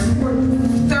on that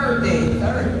third day.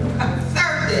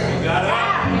 Third day. You got it.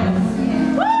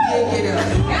 He did get up.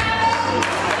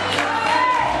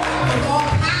 With all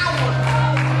power.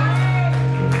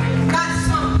 Not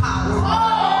some power.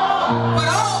 But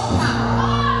all power.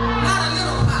 Not a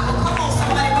little power. Come on,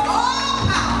 somebody. But all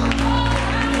power.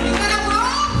 He went up with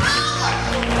all power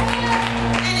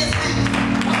in his hand.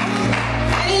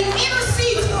 And he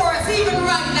intercedes for us even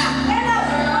right now.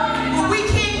 When we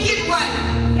can't get right,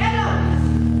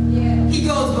 he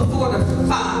goes before the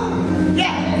Father.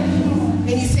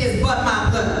 And he says, but my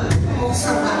blood. Come on,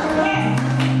 somebody.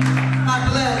 My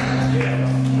blood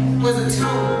was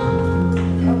atoned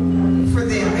for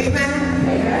them. Amen?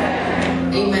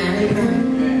 Amen.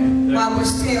 Amen. While we're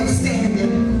still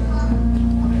standing,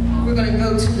 we're going to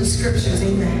go to the scriptures.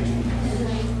 Amen.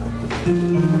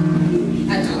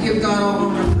 I do give God all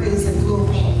honor, praise, and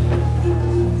glory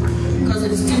because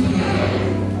it's due Him.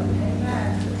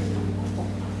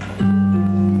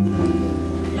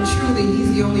 And truly, He's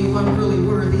the only one really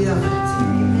worthy of it.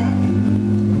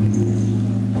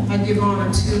 I give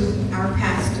honor to our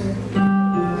pastor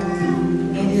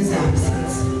in his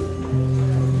absence.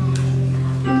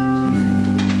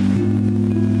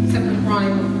 2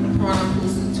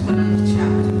 Chronicles, the 20th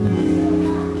chapter.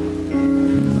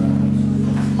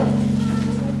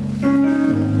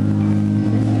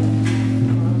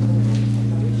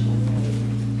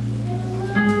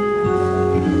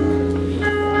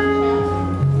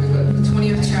 The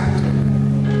 20th chapter.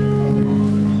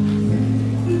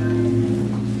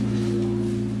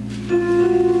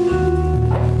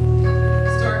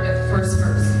 Start at the first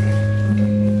verse.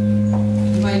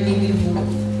 Might be more.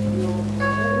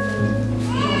 If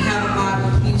you don't have a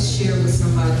Bible, please share with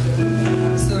somebody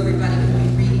so everybody can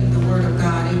be reading the Word of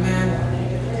God. Amen.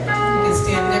 You can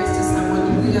stand next to someone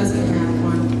who doesn't have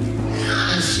one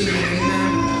and share.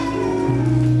 Amen.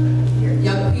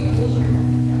 Young people,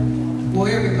 boy,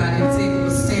 everybody that's able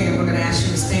to stand, we're going to ask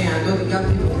you to stand. I know the young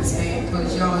people can stand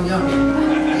because y'all young.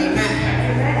 Amen.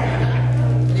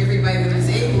 But everybody that is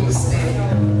able to stand,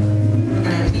 we're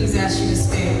going to please ask you to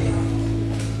stand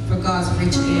for God's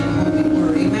rich and holy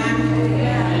word. Amen.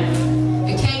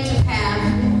 It came to pass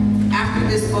after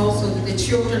this also that the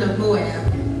children of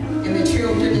Moab and the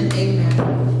children of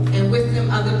Ammon, and with them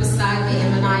other beside the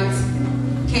Ammonites,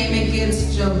 came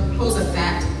against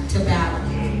Jehoshaphat to battle.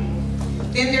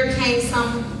 Then there came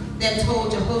some that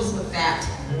told Jehoshaphat,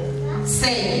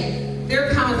 saying, there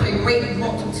cometh a great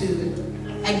multitude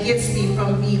against thee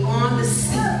from beyond the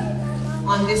sea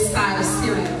on this side of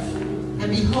Syria. And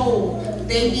behold,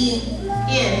 they be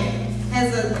in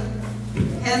Hazazon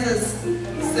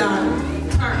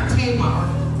Tamar,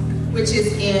 which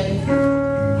is in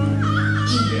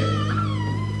Egypt.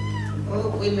 Oh,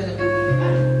 wait a minute.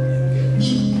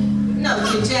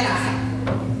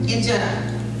 In Jeddah.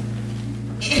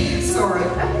 Sorry.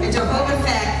 And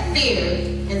Jehoshaphat feared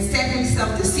and set himself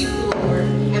to seek the Lord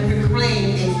and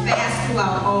proclaimed a fast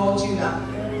throughout all Judah.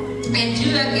 And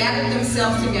Judah gathered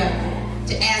themselves together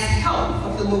to ask help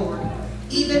of the Lord.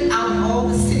 Even out of all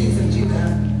the cities of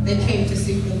Judah, they came to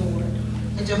seek the Lord.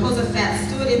 And Jehoshaphat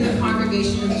stood in the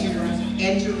congregation of Judah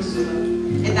and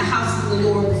Jerusalem in the house of the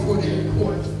Lord before the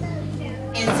court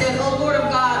and said, O Lord of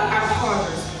God, our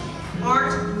fathers,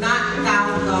 art not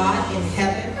thou God in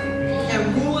heaven, and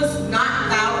rulest not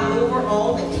thou over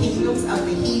all the kingdoms of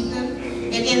the heathen?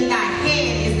 And in thy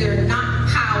hand is there not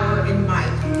power and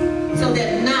might, so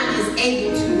that none is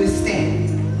able to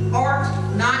withstand? Art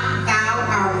not thou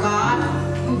our God,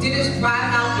 who didst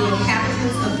drive out the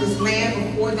inhabitants of this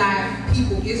land before thy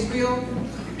people Israel,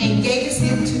 and gavest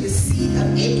it to the seed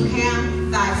of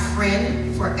Abraham, thy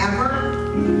friend, forever?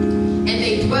 And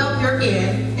they dwell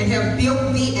therein, and have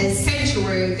built thee a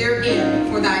sanctuary therein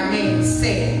for thy name's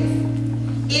sake.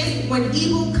 If when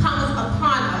evil cometh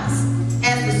upon us,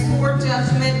 as the sword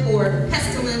judgment, or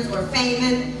pestilence, or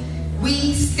famine,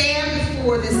 we stand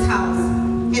before this house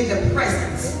in the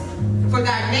presence, for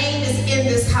thy name is in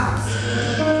this house,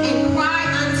 and cry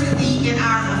unto thee in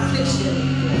our affliction,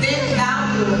 then thou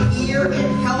wilt hear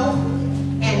and help.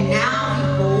 And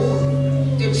now behold,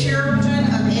 the children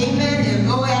of Ammon and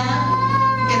Moab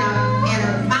and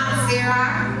of Mount Seir,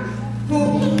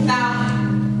 whom thou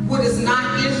wouldest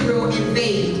not Israel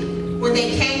invade, when they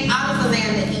came out of the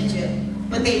land of Egypt,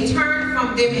 but they turned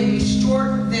from them and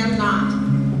destroyed them not.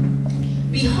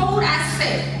 Behold, I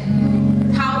say,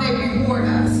 how they reward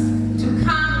us, to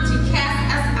come to cast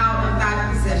us out of thy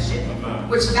possession,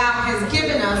 which thou hast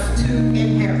given us to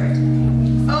inherit.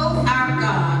 O our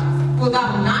God, wilt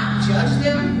thou not judge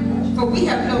them? For we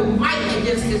have no might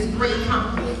against this great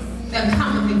company that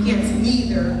cometh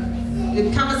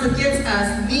against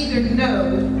us, neither know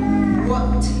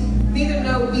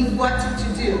what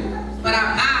to do, but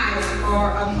our eyes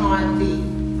are upon thee.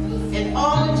 And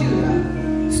all of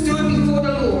Judah stood before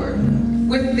the Lord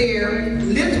with their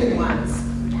little ones,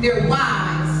 their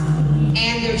wives,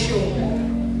 and their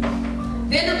children.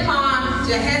 Then upon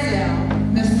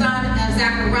Jehaziel, the son of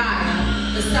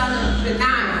Zechariah, the son of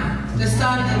Benaiah, the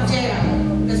son of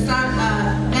Jael, the son of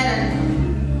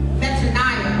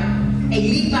Mattaniah, a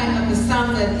Levite of the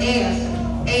sons of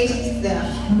Asaph,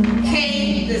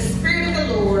 came the Spirit of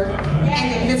the Lord in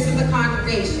the midst of the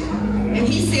congregation. And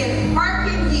he said,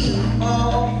 hearken ye,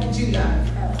 all Judah,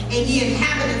 and ye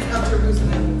inhabitants of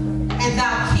Jerusalem, and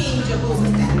thou King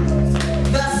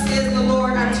Jehoshaphat. Thus says the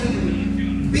Lord unto you,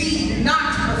 be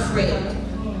not afraid,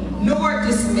 nor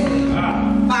dismayed,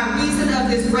 by reason of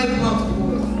this great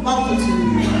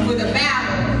multitude, for the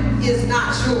battle is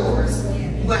not yours,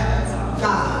 but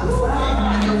God's.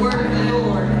 And the word of the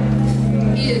Lord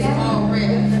is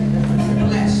already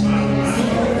blessed.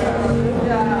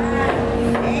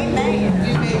 Amen.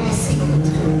 You may be seated.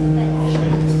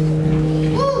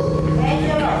 Woo.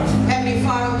 Heavenly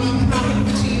Father, we come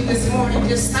to you this morning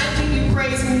just thanking you,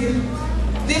 praising you,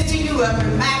 lifting you up,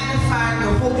 and magnifying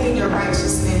your holy and your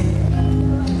righteous name.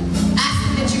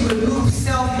 Asking that you would move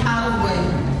self out of the way,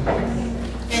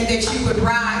 and that you would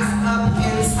rise up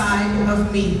inside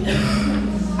of me.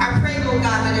 I pray, Lord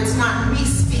God, that it's not me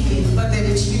speaking, but that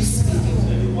it's you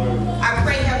speaking. I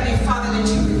pray, Heavenly Father, that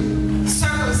you would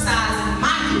circumcise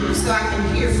my ears so I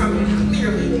can hear from you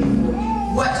clearly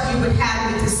what you would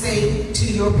have me to say to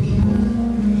your people.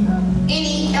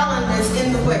 Any elements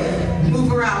in the way,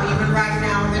 move around even right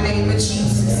now in the name of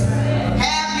Jesus.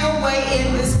 Have your way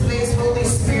in this place, Holy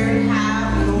Spirit,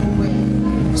 have your way.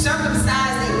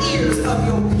 Circumcise the ears of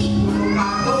your people, Lord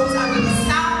God, those under the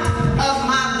sound of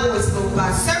my voice, Lord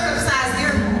God. Circumcise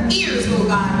their ears, Lord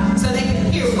God, so they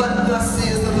can hear what thus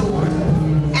says the Lord.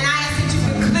 And I ask that you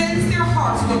would cleanse their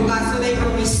hearts, Lord God, so they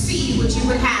can receive what you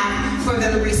would have for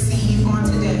them to receive on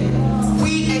today.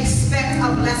 We expect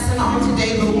a blessing on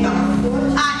today, Lord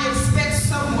God. I expect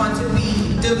someone to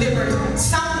be delivered,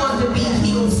 someone to be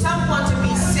healed, someone to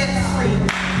be set free.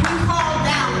 We call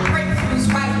down breakthroughs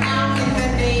right now in the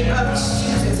name of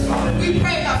Jesus. We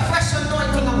pray a fresh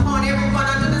anointing upon everyone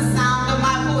under the sound of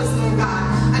my voice, Lord God.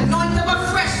 Anoint them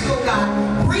afresh, Lord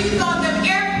God. Breathe on them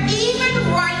even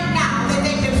right now, that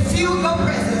they can feel your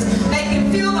presence. They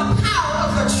can feel the power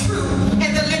of the true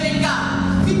and the living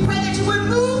God. We pray that you would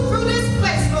move through this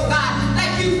place, Lord God,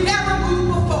 like you've never moved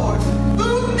before.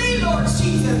 Move me, Lord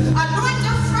Jesus. Anoint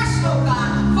afresh, Lord God.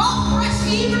 Fall fresh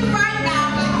even right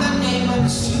now in the name of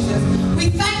Jesus. We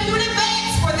thank you in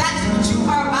advance for that's what you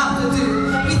are about to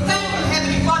do. We thank you,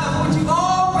 Heavenly Father, for what you've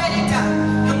already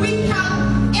done. And we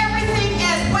count everything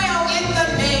as well in the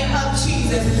name of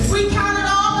Jesus. We count it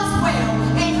all as well.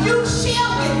 And you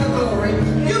shall get the glory.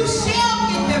 You shall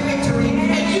get the victory.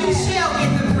 And you shall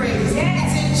get the praise.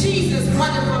 It's in Jesus'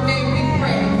 wonderful name we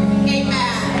pray.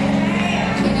 Amen.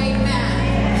 Amen.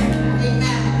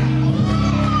 Amen.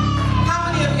 How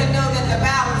many of you know that the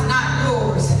battle is not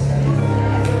yours,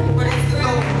 but it's the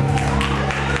Lord?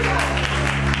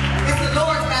 It's the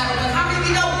Lord's battle. But how many of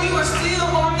you know we are still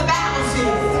on the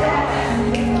battlefield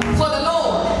for the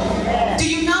Lord? Do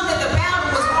you know that the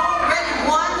battle was already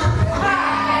won?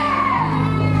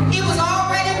 It was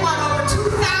already won over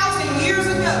 2,000 years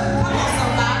ago. Come on,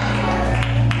 somebody.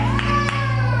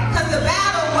 Because the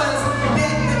battle was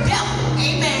the devil.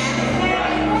 Amen.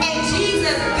 And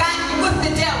Jesus got with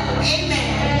the devil. Amen.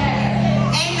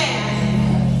 Amen.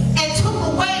 And took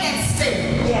away that sin.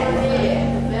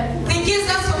 It gives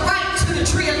us a right to the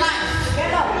tree of life,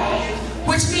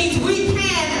 which means we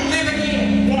can live again.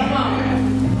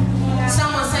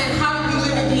 Someone said, how do you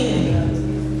live again?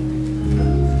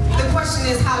 The question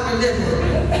is, how you live it.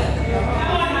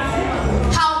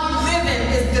 How you live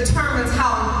it determines how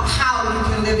you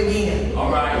can live again.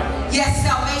 All right. Yes,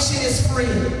 salvation is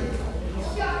free.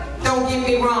 Don't get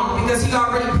me wrong, because he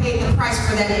already paid the price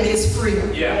for that. It is free.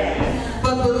 Yeah.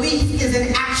 But belief is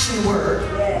an action word.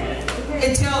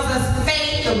 It tells us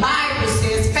faith, the Bible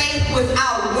says, faith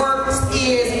without works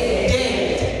is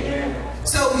dead.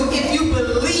 So if you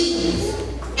believe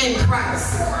in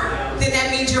Christ, then that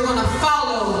means you're going to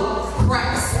follow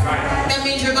Christ. That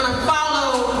means you're going to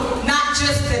follow not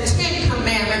just the 10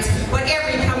 commandments, but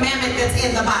every commandment that's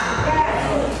in the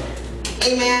Bible.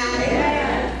 Amen.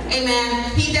 Amen.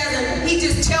 He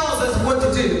just tells us what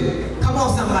to do. Come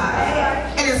on, somebody.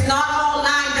 And it's not all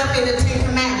lined up in the 10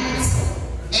 commandments.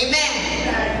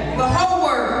 Amen. The whole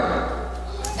word.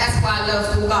 That's why I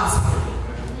love the gospel.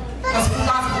 Because the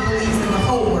gospel believes in the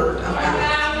whole word of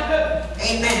God.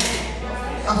 Amen.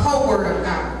 The whole word of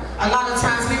God. A lot of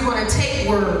times we want to take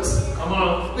words. Come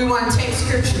on. We want to take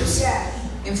scriptures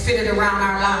and fit it around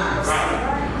our lives.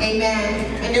 Amen.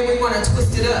 And then we want to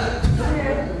twist it up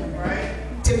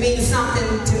to mean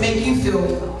something to make you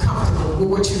feel comfortable with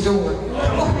what you're doing.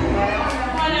 Come on.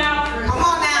 Come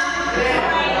on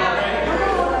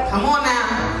now. Come on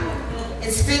now.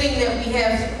 It's fitting that we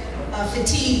have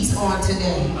fatigues on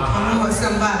today. Come on,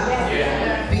 somebody.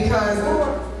 Because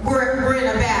we're in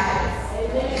a battle.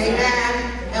 Amen.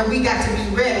 And we got to be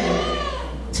ready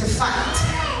to fight.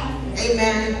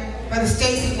 Amen. Brother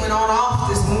Stacy went on off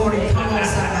this morning. Come on,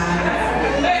 somebody.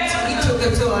 He took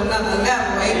it to another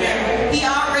level. Amen. He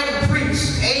already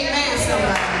preached. Amen,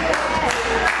 somebody.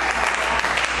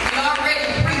 He already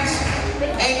preached.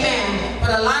 Amen.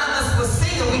 But a lot of us were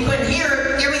singing. We couldn't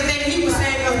hear everything he was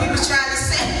saying because we was trying to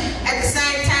sing at the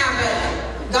same time. But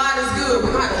God is good.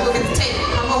 We're going to have to look at the tape.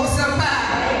 Come on,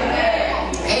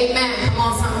 somebody. Amen. Come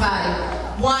on, somebody.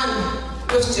 One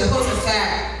was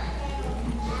Jehoshaphat.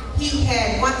 He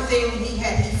had one thing, he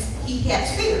had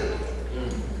fear.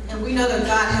 And we know that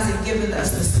God hasn't given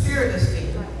us the spirit of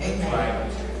fear.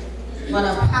 Amen. But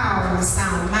of power and a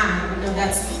sound mind. We know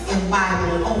that's in the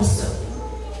Bible also.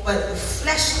 But the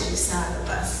fleshly side of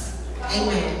us,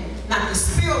 amen, not the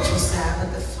spiritual side,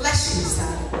 but the fleshly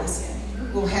side of us,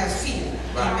 will have fear.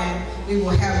 Amen. We will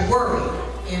have worry.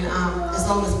 And as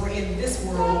long as we're in this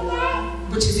world,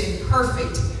 which is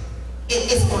imperfect,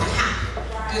 it's going to happen.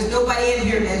 There's nobody in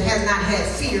here that has not had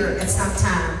fear at some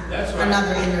time or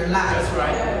another in their life. That's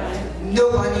right.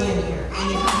 Nobody in here.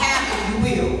 And if you have it, you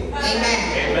will.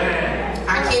 Amen. Amen.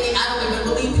 I don't even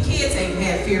believe the kids ain't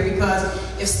had fear, because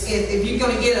if you're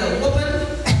going to get a whooping,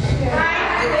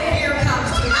 fear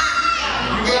comes to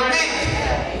mind.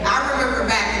 Amen. I remember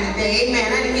back in the day,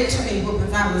 amen, I didn't get too many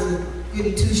whoopings. I was a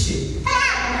goody two-shoe. My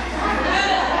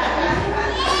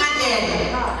daddy.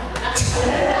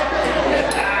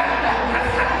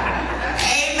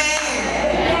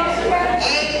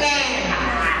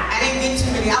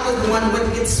 I was the one who went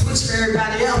to get the switch for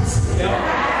everybody else. That's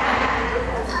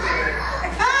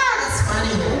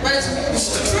funny. But it's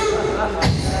true.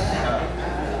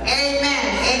 Amen.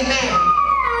 Amen.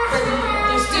 But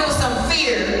there's still some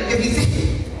fear, if you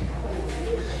think.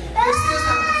 There's still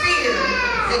some fear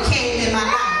that came in my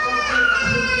life.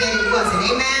 That it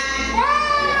wasn't. Amen.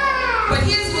 But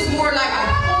his was more like a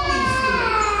holy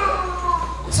fear.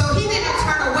 So he didn't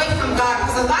turn away from God,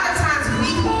 because a lot of times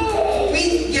we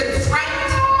get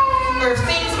frightened or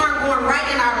things aren't going right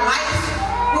in our life.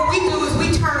 What we do is we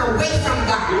turn away from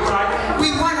God. We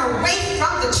run away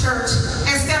from the church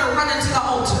instead of running to the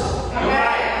altar.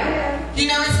 You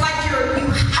know, it's like I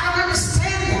don't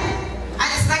understand that.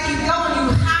 It's like you go and you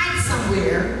hide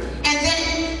somewhere, and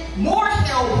then more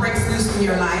hell breaks loose in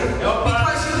your life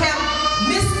because you have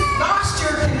lost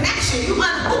your connection. You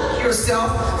unhook yourself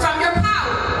from your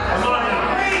power.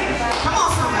 Come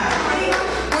on, somebody.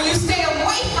 When you stay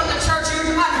away from the church,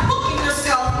 you're unhooking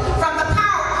yourself from the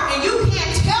power. And you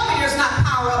can't tell me there's not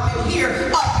power up in here,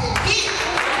 up in here.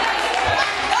 I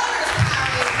know there's power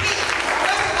in here.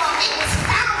 First of all, it was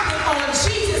founded on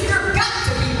Jesus. There got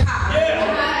to be power.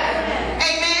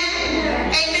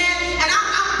 Amen. Amen. And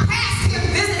I'm past him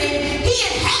visiting. He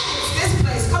inhabits this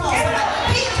place. Come on,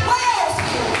 somebody. He dwells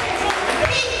here.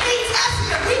 He meets us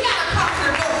here. We got to come to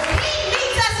the door.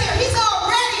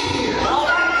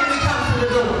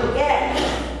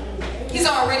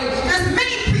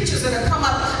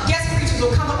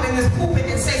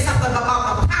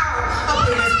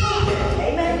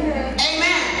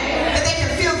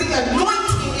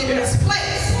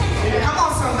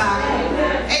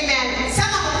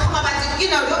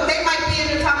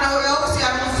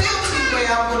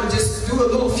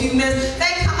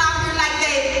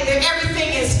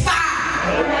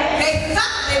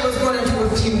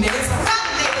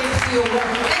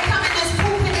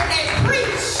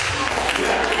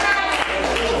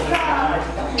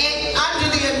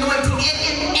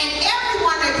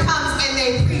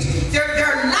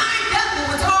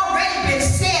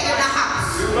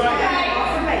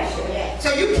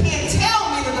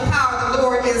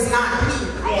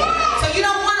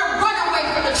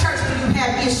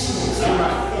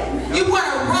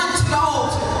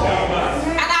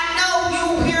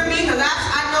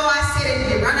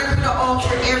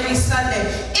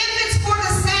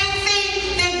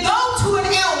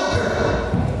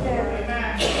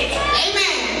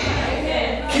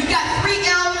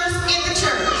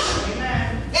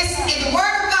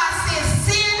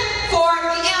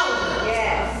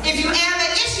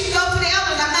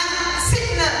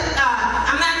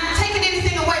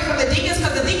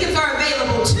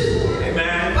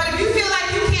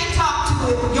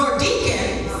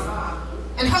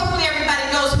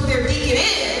 knows who their deacon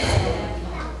is,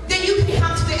 then you can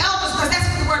come to the elders, because that's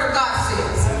what the word of God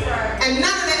says. And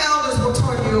none of the elders will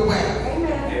turn you away.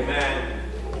 Amen.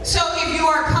 So if you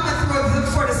are coming through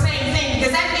for the same thing,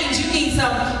 because that means you need some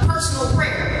personal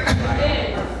prayer.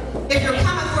 If you're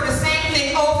coming for the same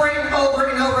thing over and over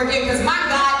and over again, because my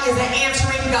God is an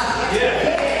answering God.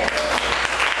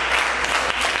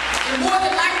 And more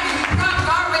than likely, He probably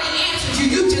already answered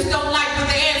you. You just don't like what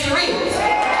the answer is.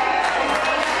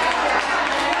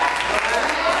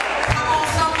 Come on,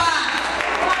 somebody.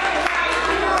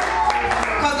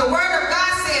 Because the word of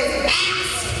God says,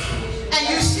 ask and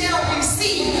you shall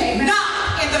receive.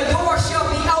 Knock and the door shall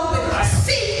be opened.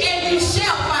 Seek and you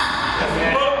shall find.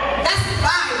 That's the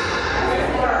Bible.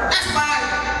 That's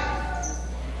Bible.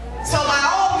 So by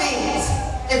all means,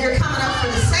 if you're coming up for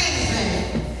the same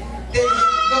thing, then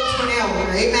go to an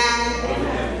elder. Amen.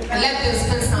 And let them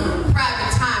spend some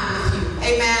private time with you.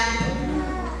 Amen.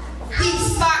 He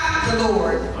sought the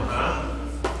Lord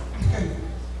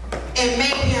and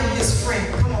made him his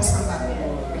friend. Come on, somebody.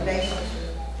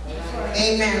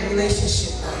 Amen.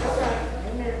 Relationship.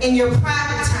 In your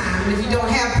private time, and if you don't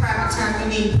have private time, you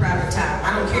need private time.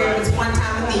 I don't care if it's one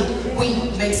time a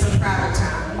week, make some private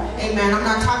time. Amen. I'm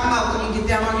not talking about when you get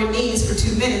down on your knees for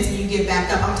 2 minutes and you get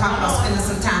back up. I'm talking about spending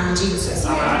some time with Jesus.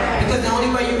 Because the only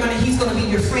way he's going to be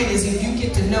your friend is if you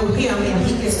get to know him and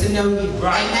he gets to know you.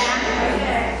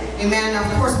 Amen. Amen. Now,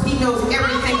 of course, he knows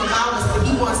everything about us, but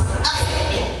he wants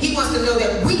to know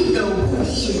that we know who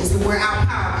he is and where our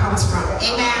power comes from.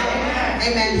 Amen.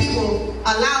 Amen. He will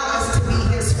allow us to be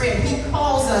his friend. He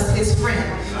calls us his friend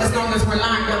as long as we're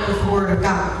lined up with the word of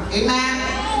God. Amen.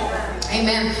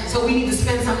 Amen. So we need to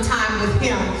spend some time with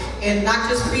him and not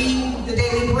just read the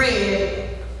daily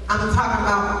bread. I'm talking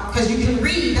about, because you can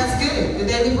read, that's good. The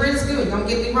daily bread is good. Don't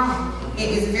get me wrong. It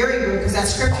is very good because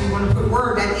that's scripture. You want to put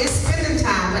word. That is spending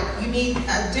time, but you need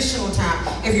additional time.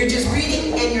 If you're just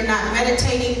reading and you're not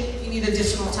meditating, you need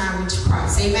additional time with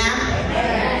Christ. Amen?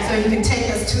 So he can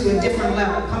take us to a different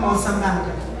level. Come on,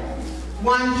 somebody.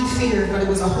 One, he feared, but it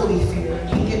was a holy fear.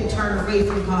 He didn't turn away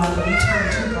from God, but he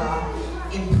turned to God.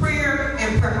 In prayer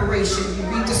and preparation, you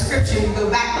read the scripture, you go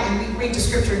back and read the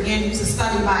scripture again, use a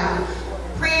study Bible.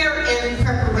 Prayer and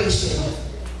preparation.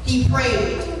 He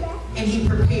prayed and he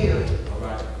prepared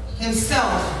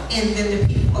himself and then the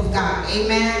people of God.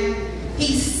 Amen.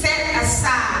 He set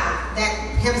aside that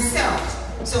himself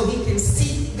so he can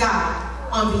seek God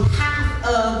on behalf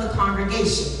of the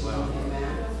congregation.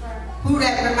 Who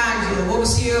that reminds you of?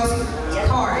 Overseer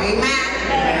Carr. Amen.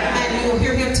 And you'll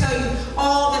hear him tell you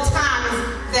all the time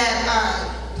that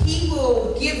he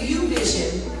will give you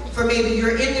vision for maybe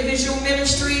your individual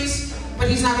ministries, but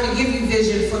he's not going to give you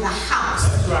vision for the house.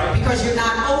 Because you're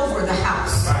not over the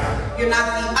house. You're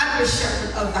not the under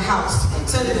shepherd of the house.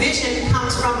 So the vision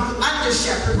comes from the under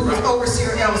shepherd, who is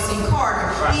Overseer L.C.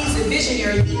 Carter. He's the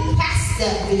visionary. He passed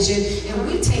that vision, and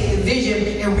we take the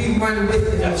vision and we run with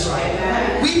the vision.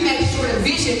 We make sure the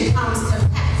vision comes to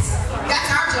pass. That's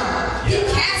our job. He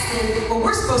cast it, but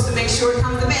we're supposed to make sure it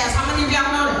comes to pass. How many of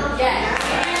y'all know that?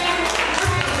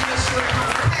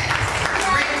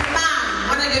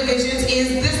 One of the visions is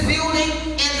this building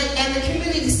and the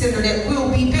community center that will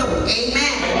be built.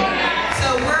 Amen.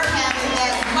 So we're having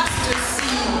that mustard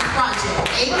seed project.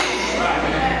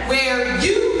 Amen. Where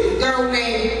you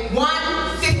donate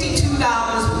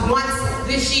 $152 once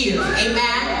this year.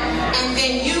 Amen. And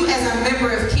then you, as a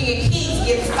member of King of Kings,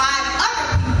 get 5 other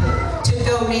people to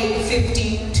donate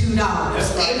 $52.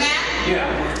 Amen.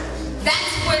 Yeah.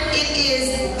 That's what it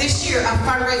is this year, a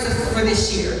fundraiser for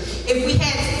this year. If we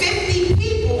had 50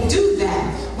 people do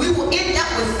that, we will end up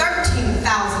with $13,000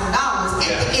 at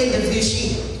the end of this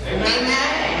year. Amen.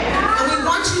 And we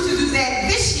want you to do that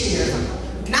this year.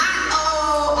 Not,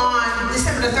 on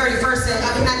December the 31st, I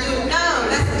mean, not do it. No,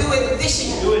 let's do it this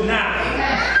year. Do it now.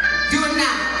 Do it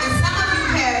now. And some of you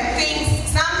have things,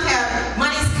 some have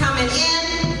monies coming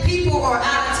in. People are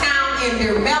out of town and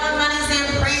they're mailing monies in.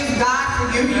 Praise God for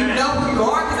you. You know who you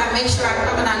are, because I make sure I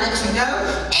come and I let you know.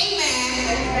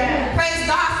 Amen. Praise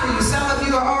God for you. Some of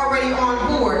you are already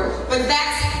on board. But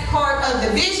that's part of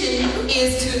the vision,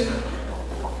 is to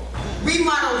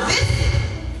remodel this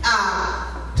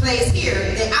place here,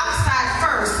 the outside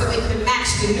first, so it can match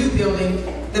the new building,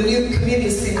 the new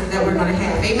community center that we're going to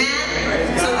have.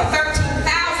 Amen? So the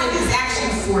 $13,000 is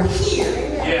actually for here.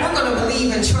 We're going to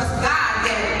believe and trust God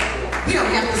that we don't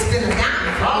have to spend a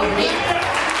dime for it.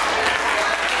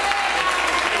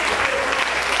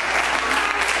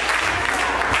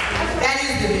 That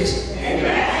is the vision.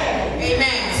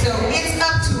 Amen. So it's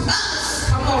up to us.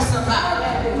 Come on,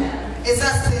 somebody. It's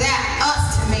us to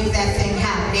make that thing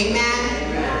happen. Amen.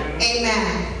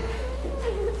 Amen.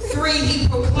 3, he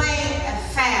proclaimed a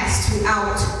fast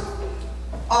throughout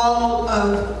all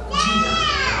of Judah.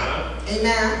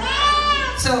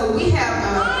 Amen. So we have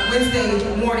a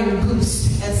Wednesday morning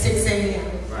boost at 6 a.m.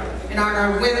 And on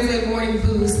our Wednesday morning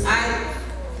boost, I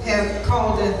have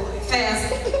called it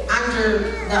fast under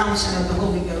the unction of the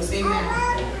Holy Ghost. Amen.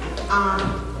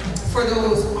 For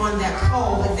those on that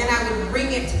call, but then I would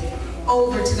bring it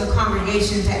over to the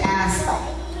congregation to ask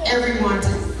everyone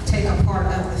to take a part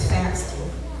of the fasting.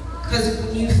 Because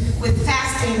with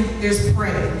fasting, there's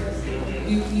prayer.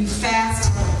 You fast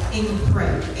and you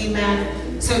pray.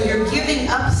 Amen. So you're giving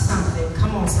up something.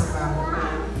 Come on, somebody.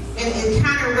 And it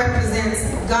kind of represents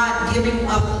God giving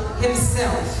up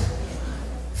himself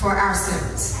for our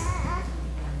sins.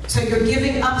 So you're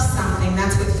giving up something.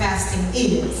 That's what fasting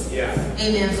is. Yeah.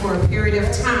 Amen. For a period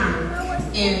of time.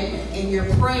 And you're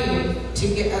praying to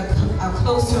get a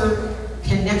closer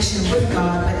connection with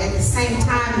God. But at the same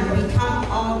time, when we come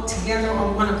all together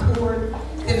on one accord,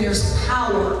 then there's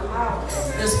power.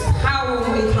 There's power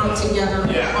when we come together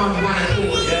on one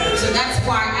accord. So that's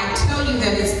why I tell you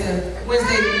that it's the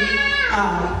Wednesday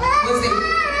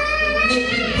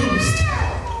midweek boost.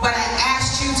 But I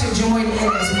asked you to join in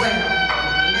as well.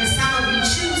 And some of you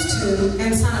choose to,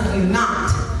 and some of you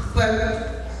not.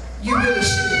 But you really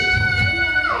shouldn't.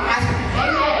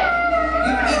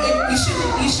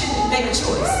 You shouldn't make a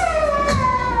choice.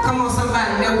 Come on,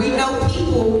 somebody. Now, we know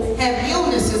people have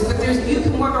illnesses, but you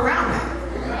can work around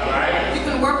that. You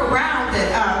can work around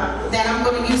that. That I'm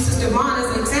going to use Sister Vaughn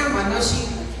as an example. I know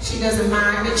she doesn't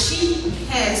mind, but she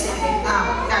has,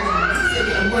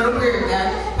 we're aware of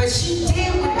that, but she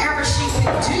did whatever she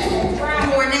could do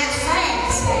during that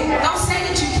fast. Don't say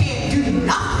that you can't do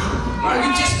nothing, or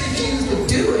you just refuse to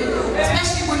do it,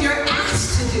 especially when you're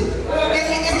asked to do it.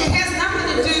 And it has nothing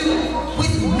to do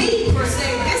with me, per se.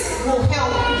 This will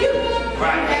help you.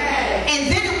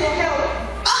 And then it will help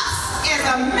us as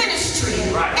a ministry,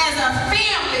 as a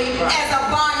family, as a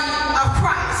body of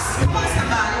Christ. Come on,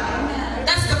 somebody.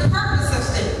 That's the purpose of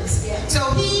things. So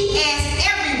he asked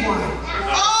everyone,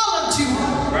 all of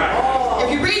Judah.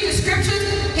 If you read the scriptures,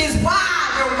 his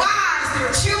wives,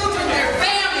 their children, their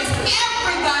families,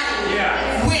 everybody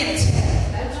went.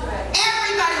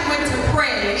 Everybody went to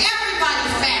prayer. Everybody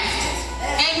fasted.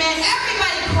 Amen.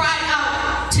 Everybody cried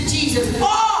out to Jesus.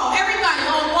 Everybody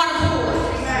on one accord.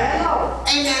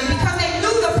 Amen. Because they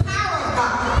knew the power of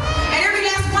God. And every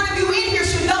last one of you in here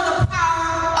should know the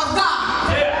power of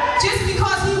God. Just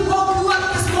because he woke you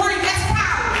up this morning, that's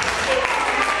power.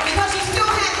 Because you still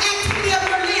have activity of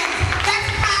your limbs, that's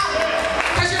power.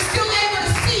 Because you're still able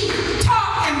to see,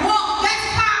 talk, and walk, that's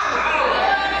power.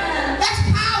 That's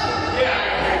power.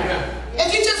 If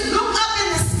you just look up in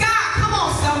the sky, come on,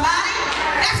 somebody,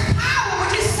 that's power. What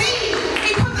you see,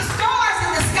 he put the stars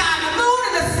in the sky, the moon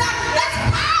and the sun, that's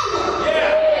power.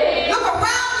 Look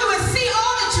around you and see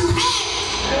all that you have.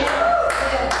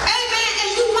 Amen. And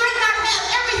you might not have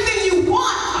everything you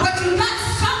want, but you got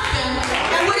something.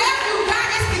 And whatever you got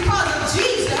is because of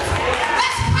Jesus.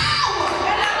 That's power.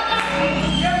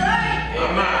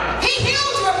 He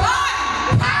healed your body.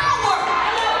 Power.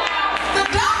 The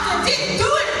doctor didn't do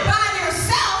it by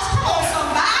themselves. Come on,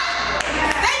 somebody.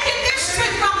 They get their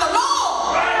strength from the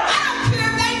Lord. I don't care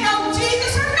if they know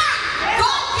Jesus or not.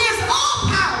 God gives all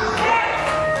power.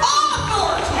 All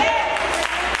authority.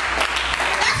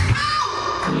 That's power.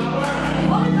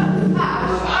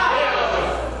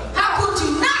 How could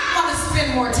you not want to spend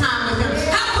more time with him?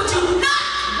 How could you not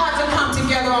want to come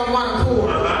together on one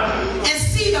accord and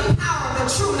see the power of the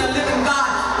true and the living God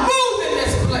move in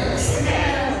this place?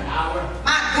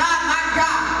 My God, my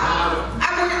God. I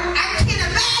can't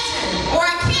imagine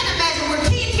where King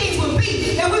of Kings would be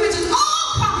if we would just all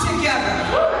come together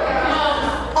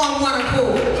on one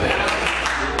accord.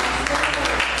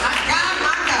 My God,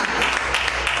 my God.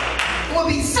 It would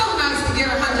be so nice to get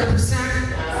 100%.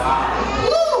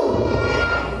 Woo!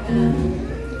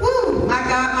 Woo! My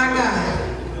God, my God.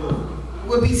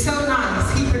 Would be so nice.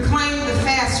 He proclaimed the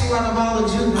fast throughout of all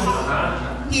of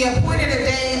Judah. He appointed a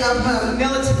day of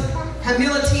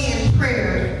humility and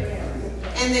prayer.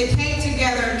 And they came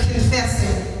together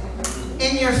confessing.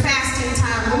 In your fasting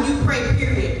time, when you pray,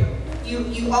 period,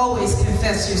 you always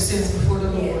confess your sins before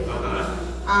the Lord.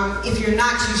 If you're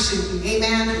not, you should be.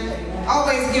 Amen.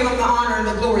 Always give him the honor and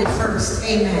the glory first.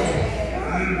 Amen.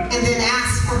 And then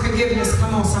ask for forgiveness.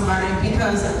 Come on, somebody.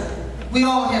 Because we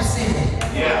all have sinned.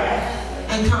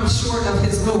 And come short of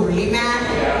his glory.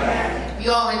 Amen. We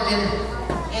all have been.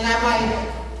 And I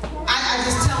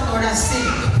just tell Lord, I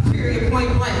sinned. Period.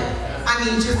 Point blank. I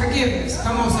need your forgiveness.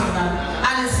 Come on, somebody.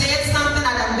 I done said something.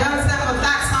 I done something or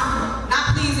thought something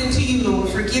not pleasing to you, Lord.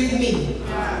 Forgive me.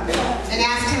 And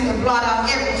ask him to blot out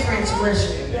every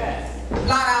transgression.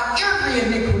 Blot out every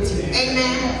iniquity.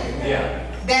 Amen. Yeah.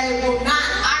 That it will not,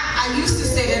 I used to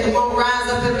say that it won't rise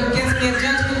up against me in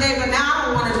judgment day, but now I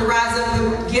don't want it to rise up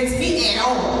against me at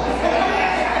all.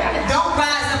 Don't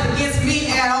rise up against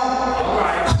me at all.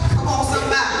 Come on,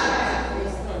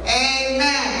 somebody.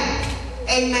 Amen.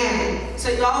 Amen. So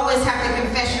you always have to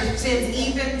confess your sins,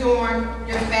 even during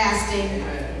your fasting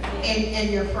and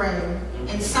your praying.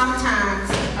 And sometimes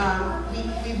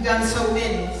we've done so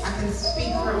many, I can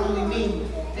speak for only me,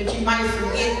 that you might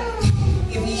forget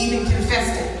if you even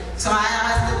confessed it. So I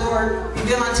ask the Lord,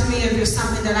 reveal unto me if there's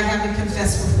something that I haven't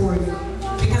confessed before you.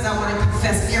 Because I want to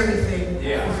confess everything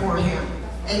before Him.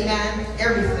 Amen?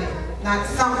 Everything. Not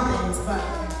some things, but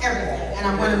everything. And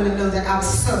I want Him to know that I'm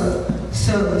so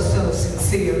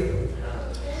sincere.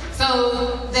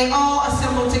 So they all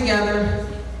assembled together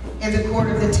in the court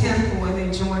of the temple and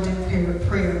they joined in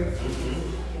prayer.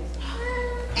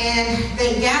 And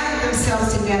they gathered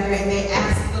themselves together and they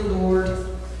asked the Lord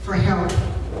for help.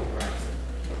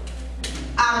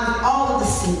 Out of all of the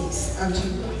cities of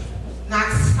Judah, not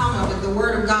some of it, the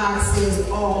word of God says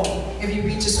all. If you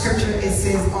read the scripture, it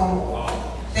says all.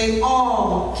 They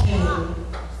all came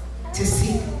to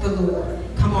seek the Lord.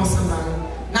 Come on, somebody.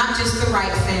 Not just the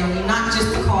Wright family, not just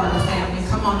the Carter family.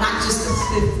 Come on, not just the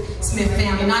Smith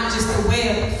family, not just the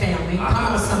Webb family. Come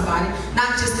on, somebody.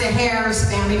 Not just the Harris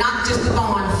family, not just the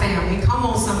Vaughn family. Come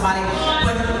on, somebody.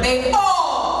 But they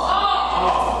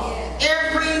all,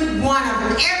 every one of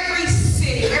them, every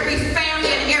city, every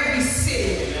family in every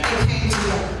city, they came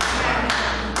together.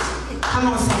 Come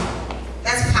on, somebody.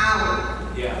 That's power.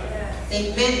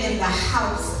 They met in the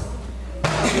house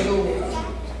of the Lord.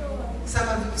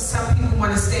 Some people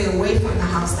want to stay away from the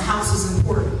house. The house is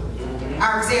important.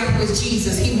 Our example is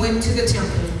Jesus. He went to the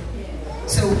temple.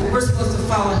 So we're supposed to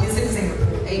follow His example.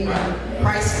 Amen.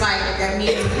 Christ-like, that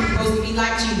means we're supposed to be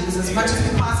like Jesus. As much as we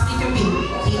possibly can be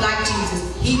like Jesus.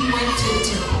 He went to the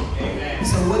temple.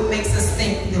 So what makes us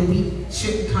think that we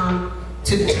shouldn't come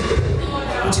to the temple,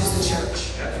 which is the church?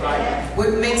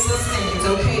 What makes us think it's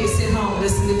okay to sit home and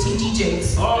listen to T.D.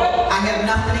 Jakes? I have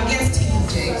nothing against T.D.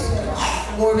 Jakes.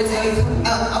 Or if it's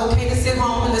okay to sit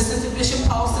home and listen to Bishop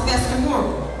Paul Sylvester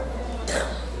Moore.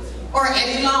 Or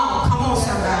Eddie Long, come on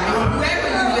somebody. Or whoever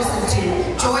you listen to.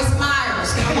 Joyce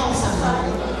Myers, come on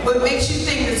somebody. What makes you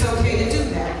think it's okay to do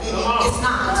that? It's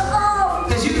not.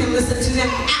 Because you can listen to them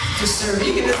after service.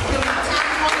 You can listen to them anytime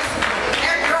you want to listen to them.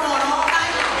 They're on all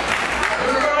night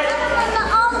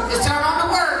long. Just turn on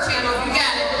the Word channel if you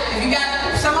got it. If you got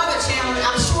some other channel,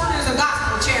 I'm sure there's a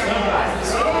gospel channel.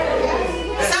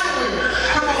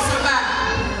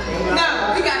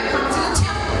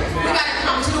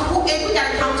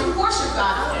 Worship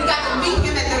God. We got to meet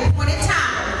Him at the appointed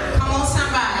time. Come on,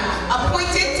 somebody.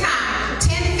 Appointed time,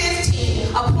 10:15.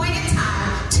 Appointed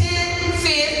time,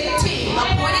 10:15.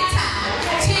 Appointed time,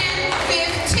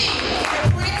 10:15.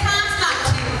 Appointed time is not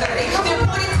 10:30. The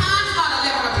appointed time is not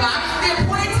 11 o'clock. The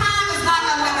appointed time is not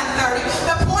 11:30.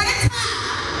 The appointed time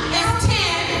is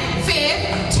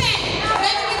 10:15.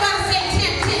 Maybe we gotta say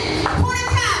 10:10. Appointed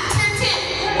time,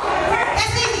 10:10.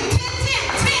 That's easy. 10:10.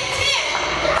 10:10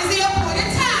 is the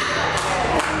appointed time.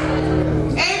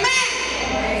 Amen.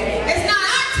 It's not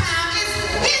our time, it's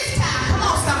His time. Come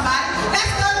on, somebody.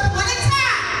 That's the appointed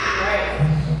time.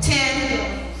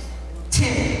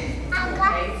 10:10.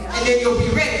 And then you'll be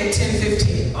ready at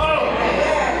 10:15.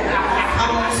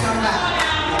 Come on, somebody.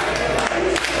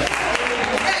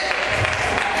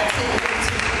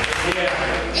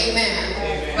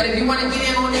 Amen. But if you want to get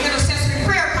in on the intercessory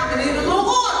prayer company, a little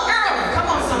early. Come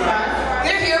on, somebody.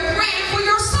 They're here praying for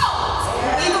your soul.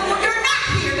 Even when you're not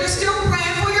here, they're still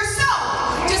praying for your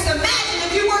soul. Just imagine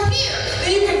if you were here,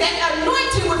 then that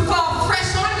anointing would fall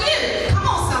fresh on you. Come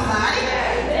on, somebody.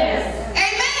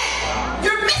 Amen.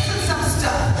 You're missing some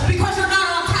stuff because you're not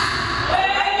on time.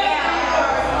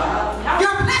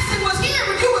 Your blessing was here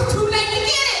when you was too late to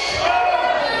get it.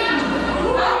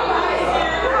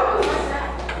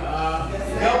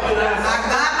 My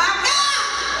God, my God.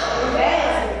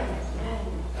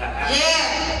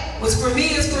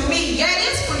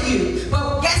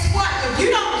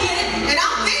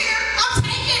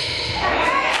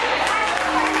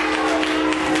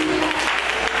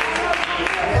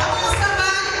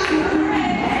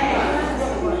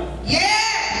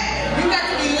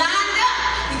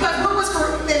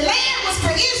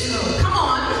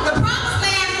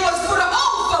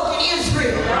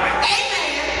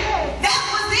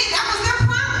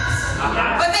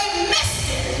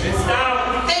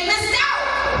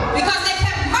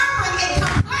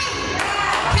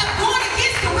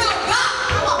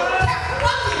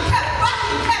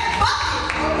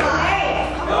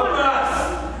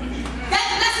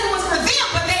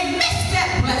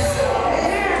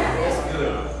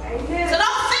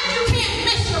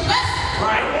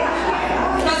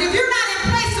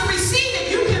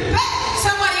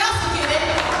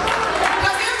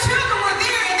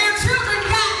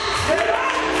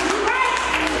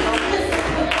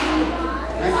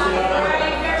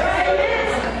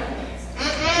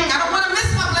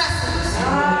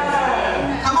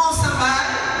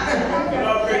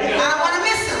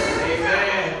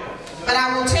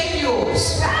 I will take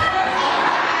yours.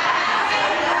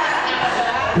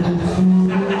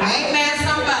 Amen,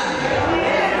 somebody.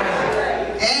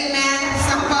 Amen,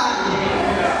 somebody.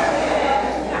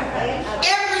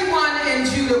 Everyone in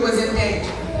Judah was in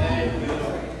danger.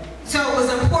 So it was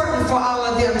important for all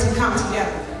of them to come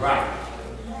together. Right.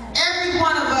 Every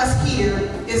one of us here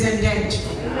is in danger.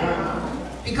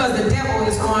 Because the devil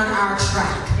is on our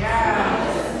track.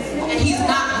 And he's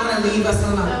not going to leave us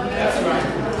alone. That's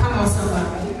right. Come on,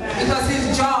 somebody. Because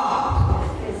his job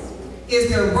is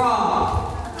to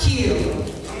rob, kill,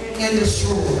 and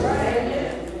destroy.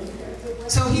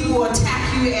 So he will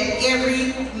attack you at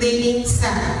every leaning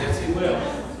side. Yes, he will.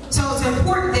 So it's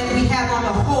important that we have on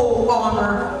the whole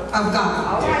armor of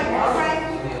God. All right.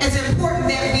 It's important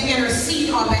that we intercede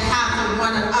on behalf of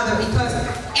one another because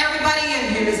everybody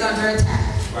in here is under attack.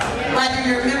 Right. Whether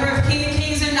you're a member of King of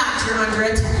Kings or not, you're under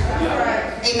attack.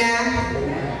 Right.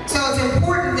 Amen? So it's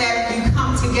important that you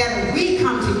come together, we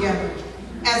come together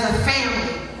as a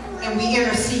family, and we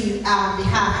intercede on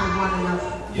behalf of one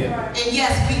another. Yeah. And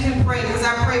yes, we can pray, because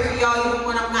I pray for y'all even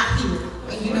when I'm not here.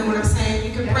 And you know what I'm saying?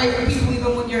 You can pray for people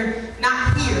even when you're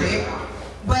not here.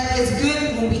 But it's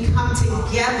good when we come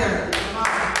together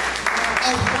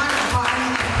as one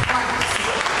body of Christ.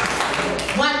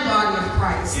 One body of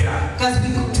Christ. Yeah. Because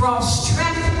we draw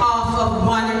strength off of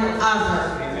one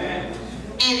another. Amen.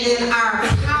 And then our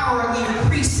power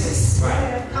increases.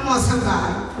 Right. Come on,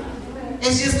 somebody.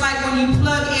 It's just like when you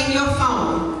plug in your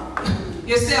phone,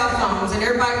 your cell phones, and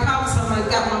everybody probably somebody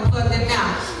got one plugged in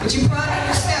now. But you plug in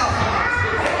your cell phone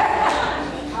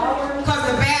because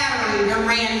the battery done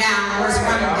ran down or it's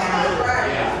running down.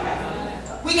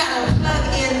 We got to plug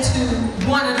into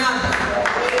one another.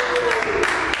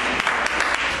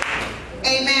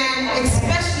 Amen.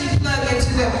 Especially plug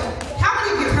into the. How many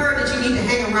of you heard that you need to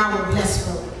hang around with blessed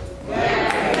folk?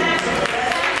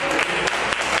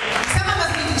 Some of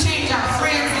us need to change our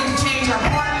friends, need to change our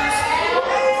partners.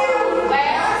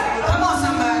 Come on,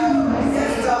 somebody.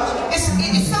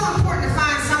 It's so important to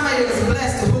find somebody that's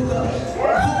blessed to hook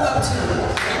up to.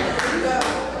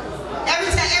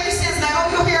 Ever since, like, oh,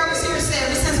 you'll hear overseer say,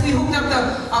 ever since we hooked up the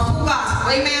full gospel,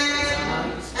 amen.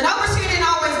 And overseer didn't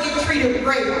always get treated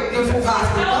great in full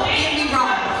gospel. Don't get me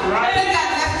wrong. He got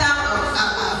left out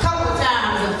a couple of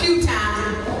times, a few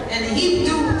times, and he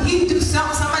do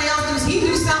something. Somebody else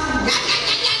do something.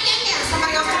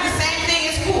 Somebody else do the same thing.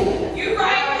 It's cool. You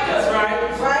right. That's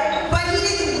right. But he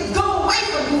didn't go away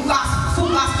from full gospel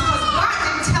because God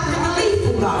didn't tell him to leave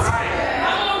full gospel.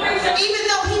 Even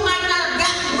though he might not have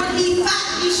gotten what he thought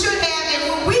he should have and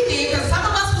what we did, because some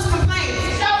of us was complaining.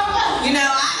 You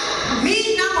know,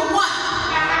 me number one.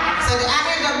 So I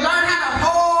had to learn how to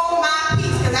hold my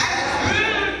peace because I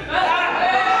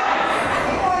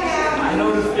know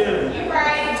the feeling.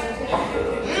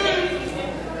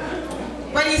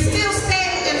 but he still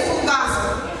stayed in full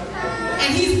gospel.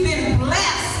 And he's been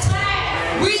blessed.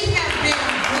 We have been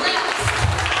blessed.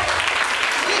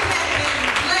 We have been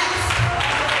blessed.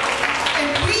 And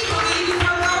we believe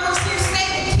because the overseer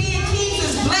stated King of Kings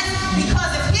is blessed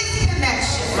because of his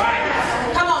connection. Right.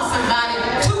 Come on, somebody.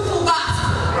 To full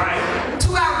gospel. Right. To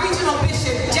our regional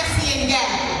bishop, Jesse and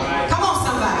Gad. Right. Come on,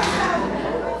 somebody.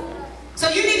 So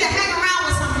you need to hang around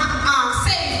with some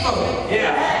saved folk.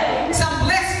 Yeah. Some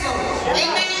blessed folk.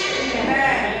 Amen.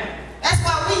 That's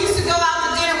why we used to go out to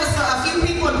dinner with a few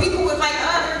people, and people would like,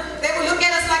 they would look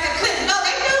at us like a clique. No,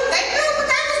 they knew what they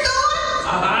was doing.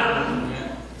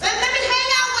 Let me hang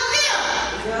out with them.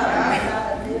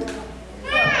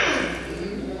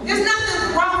 There's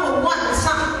nothing wrong with wanting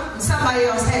somebody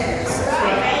else has.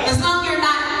 As long as you're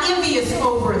not envious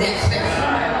over that thing.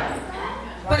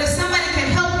 But if somebody can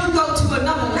help you go to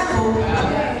another level,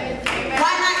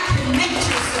 why not connect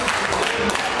yourself?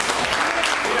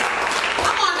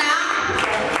 Come on now.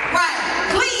 Right.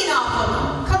 Glean off of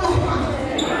them. Come on.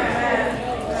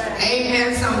 Amen,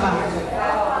 somebody.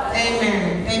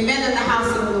 Amen. Amen in the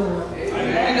house of the Lord.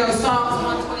 You know, Psalms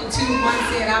 122, one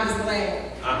said, I was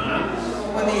glad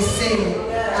when they said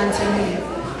unto me,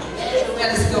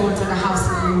 let us go into the house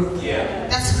of the Lord. Yeah.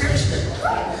 That's scripture.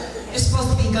 You're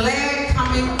supposed to be glad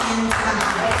coming into the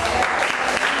house.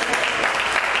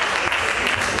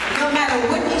 No matter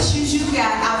what issues you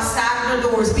got outside of the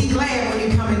doors, be glad when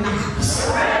you come in the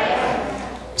house.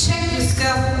 Check your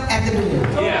stuff at the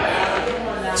door.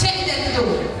 Yeah. Check it at the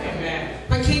door. Amen.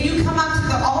 But can you come up to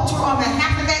the altar on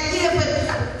behalf of that? Yeah, but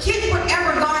get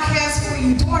whatever God has for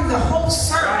you during the whole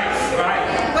service.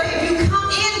 Right. But if you come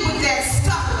in with that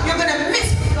stuff, you're going to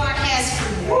miss what God has for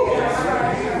you.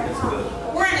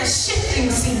 We're in a shifting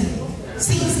season.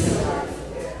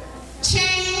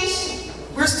 Change.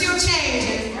 We're still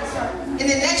changing. In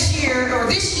the next year, year, or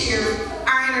this year,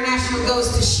 our international goes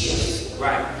to shift.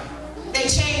 Right. They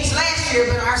changed last year,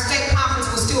 but our state conference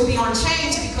will still be on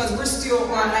change because we're still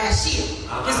on last year.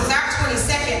 This is our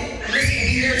 22nd, and this will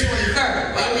be their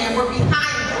 23rd. Amen. We're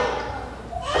behind them.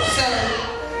 So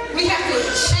we have to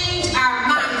change our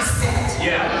mindset.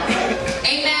 Yeah.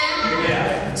 Amen.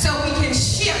 Yeah. So we can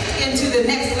shift into the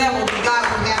next level that God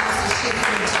will have us to shift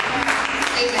into.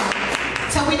 Amen.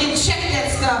 So we can check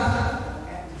that stuff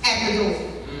at the door.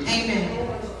 Amen.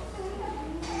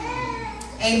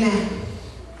 Amen.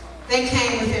 They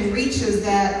came within reach of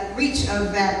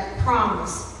that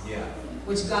promise,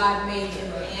 which God made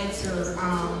in the answer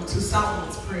to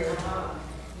Solomon's prayer.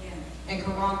 In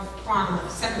 2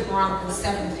 Chronicles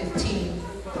 7:15,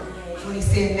 when he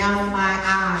said, "Now my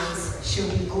eyes shall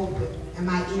be open, and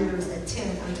my ears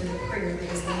attend unto the prayer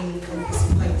that is made in this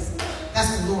place."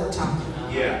 That's the Lord talking.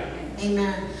 Yeah.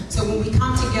 Amen. So when we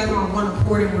come together on one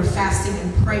accord and we're fasting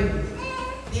and praying,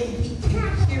 then He can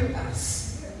hear us.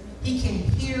 He can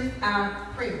hear our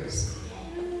prayers.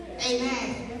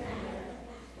 Amen.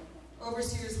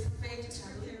 Overseers, pages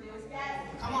are clear.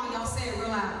 Come on, y'all say it real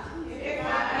loud. If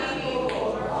my people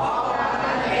will call out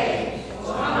my name,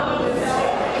 will humble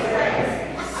themselves and pray,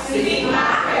 seek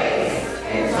my face,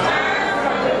 and turn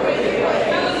from the wicked way,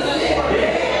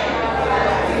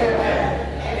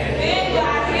 then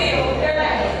God heal their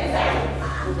land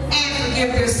and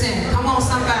forgive their sin. Come on,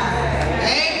 somebody.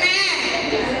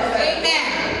 Amen. Amen.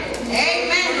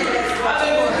 Amen.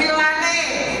 Will heal our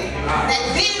land. That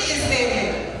then is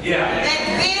there. Yeah. That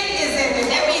then is there.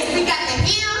 That means we got to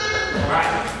hear.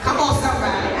 Right. Come on,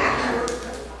 somebody.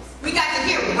 We got to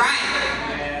hear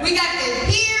right. We got to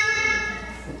hear.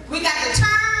 We got to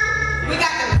turn. We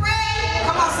got to pray.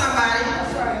 Come on, somebody.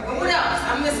 But what else?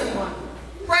 I'm missing one.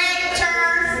 Pray,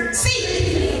 turn,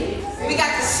 seek. We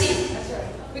got to seek.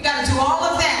 We got to do all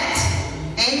of that.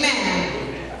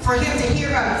 Amen. For Him to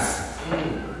hear us.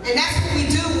 And that's what we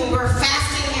do when we're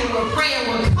fasting and we're praying.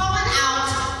 We're calling out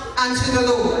unto the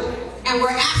Lord. And we're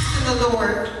asking the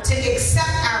Lord to accept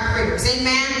our prayers.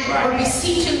 Amen. Right. We're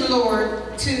beseeching the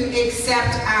Lord to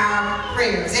accept our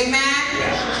prayers. Amen.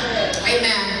 Yeah.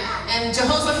 Amen. And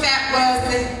Jehoshaphat was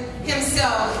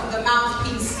himself the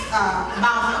mouthpiece,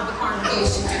 mouth of the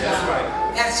congregation to God. That's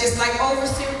right. That's just like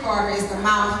Overseer Carter is the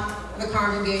mouth of the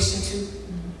congregation to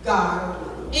God.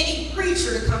 Any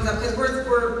preacher that comes up, because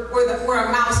we're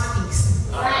a mouthpiece.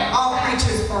 All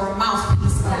preachers are a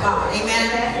mouthpiece of God.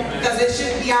 Amen? Because it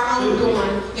shouldn't be our own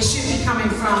doing. It should be coming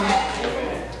from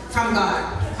God.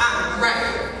 Right.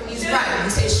 He's right. He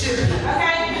said should be.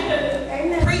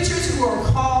 Okay. Preachers who are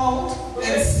called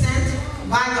and sent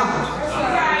by God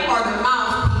are the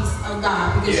mouthpiece of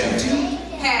God. Because you do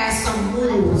have some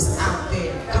rules out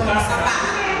there. Come on, somebody.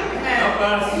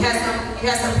 You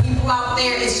have some people out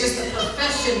there, it's just a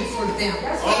profession for them.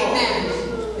 Amen.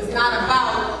 It's not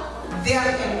about them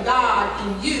and God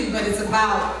and you, but it's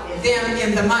about them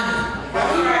and the money.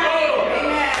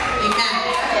 Amen.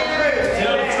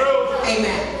 Tell the truth.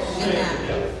 Amen. Amen.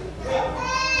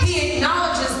 He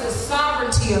acknowledges the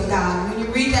sovereignty of God. When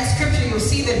you read that scripture, you'll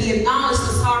see that He acknowledges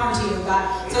the sovereignty of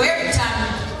God. So every time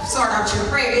you start out your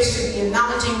prayer, it should be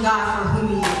acknowledging God for who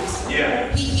He is.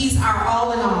 Yeah. He's our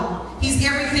all in all. He's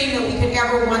everything that we could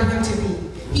ever want Him to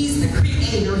be. He's the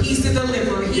creator. He's the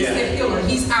deliverer. He's the healer.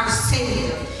 He's our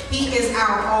savior. He is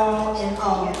our all in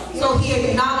all. So He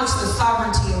acknowledged the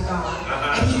sovereignty of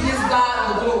God. And He gives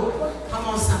God the glory. Come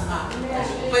on, somebody.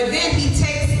 But then He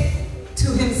takes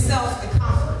to Himself the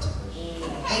comfort.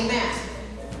 Amen.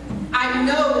 I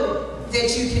know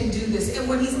that you can do this. And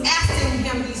when He's asking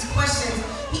Him these questions,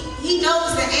 He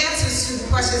knows the answers to the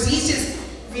questions. He's just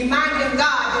reminding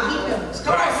God that He knows.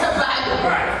 Come on, somebody.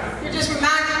 Right. You're just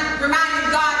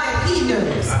reminding God that He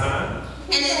knows.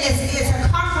 And it's a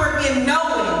comfort in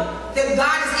knowing that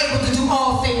God is able to do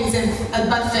all things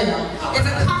but fail. It's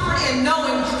a comfort in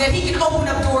knowing that He can open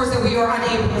up doors that we are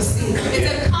unable to see.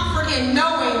 It's a comfort in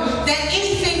knowing that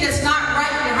anything that's not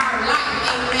right in our life,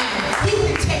 amen, He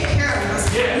can take care of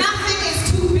us. Nothing is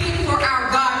too big for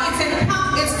our God.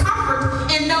 It's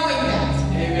comfort in knowing that.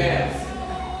 Amen.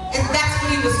 That's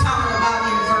what He was talking about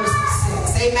in verse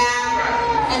 6. Amen.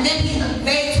 And then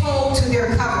they told to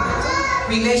their covenant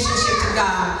relationship to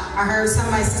God. I heard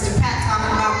somebody, Sister Pat,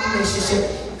 talking about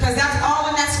relationship. Because that's all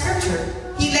in that scripture.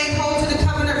 He laid hold to the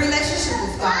covenant relationship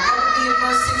with God. That would be in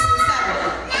verse 6 and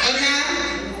 7. Amen.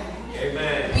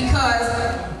 Amen. Because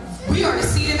we are the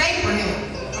seed of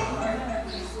Abraham.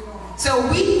 So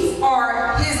we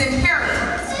are His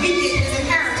inheritance. We get His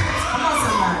inheritance. Come on,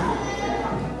 somebody.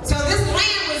 So this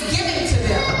land was given to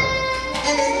them.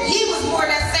 And He was more or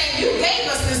less saying, you gave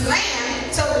us this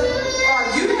land, so are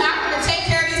you not going to take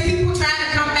care of these people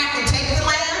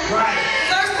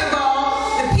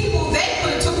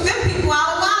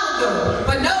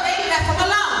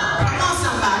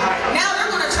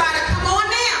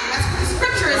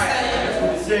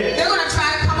They're going to try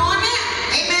to come on in.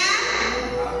 Amen?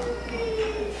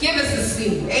 Give us a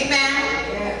seed.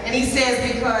 Amen? And he says,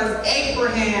 because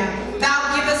Abraham,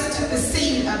 thou givest to the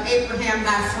seed of Abraham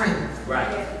thy friend.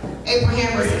 Right.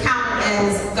 Abraham was counted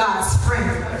as God's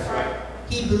friend. That's right.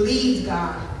 He believed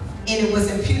God, and it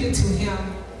was imputed to him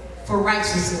for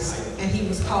righteousness, and he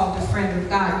was called the friend of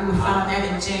God. You will find that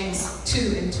in James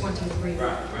 2:23.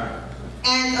 Right.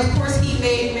 And of course, he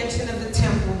made mention of the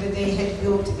temple that they had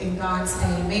built in God's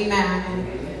name. Amen.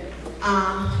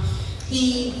 And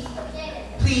he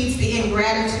pleads the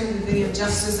ingratitude and the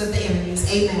injustice of the enemies.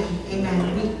 Amen. Amen.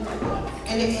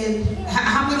 And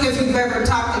how many of you have ever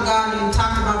talked to God and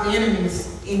talked about the enemies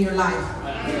in your life?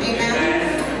 Amen.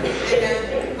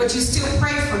 Amen. But you still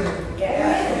pray for them.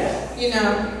 You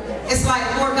know, it's like,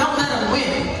 Lord, don't let them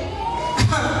win.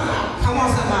 Come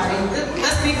on, somebody.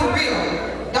 Let's be for real.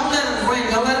 Don't let them win.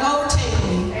 Don't let them overtake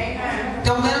me.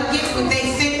 Don't let them get what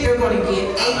they think they're going to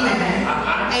get. Amen.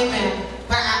 Amen.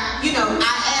 But I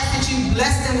ask that you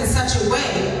bless them in such a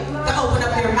way to open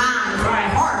up their minds and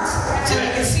their hearts so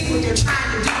they can see what they're trying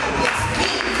to do against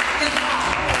me.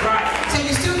 So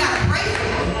you still got to pray for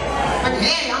them. But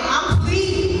hey, I'm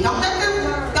pleading. Don't let them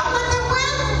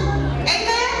win.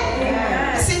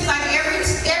 Amen. It seems like every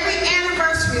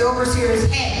anniversary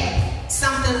overseers had,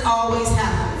 something always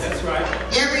happens. That's right.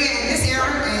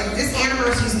 This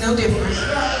anniversary is no different.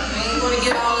 I ain't going to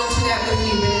get all into that with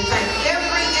you, but in fact,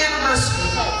 every anniversary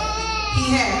he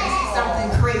has,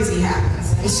 something crazy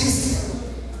happens. It's just,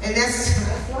 and that's,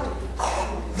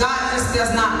 God just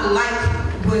does not like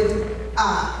what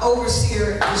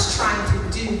overseer is trying to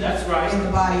do. That's right. In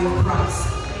the body of Christ.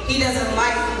 He doesn't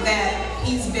like that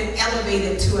he's been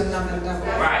elevated to another level.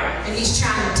 Right. And he's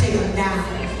trying to take him down.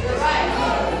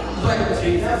 But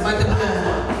the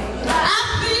blood. I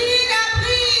plead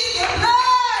the blood.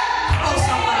 Oh,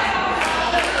 somebody.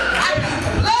 I plead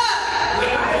the blood.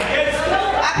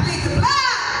 I plead the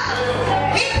blood.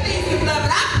 He pleads the blood,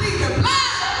 but I plead the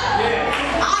blood.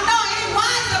 I don't know any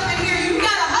wives up in here. You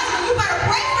got a husband, you better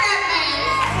pray for that man.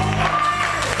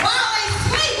 While they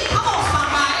sleep, come on,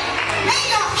 somebody. Lay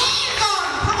your hands on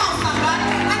them. Come on, somebody.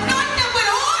 Anoint them with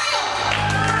oil.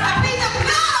 I plead the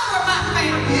blood over my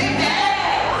family. Amen.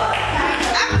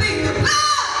 I plead the blood.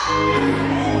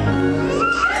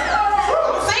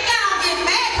 Don't think I don't get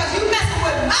mad because you messing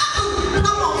with my boo.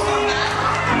 Come on, somebody.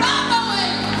 My boy.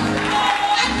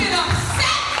 I get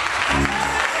upset.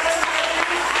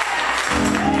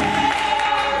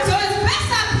 So it's best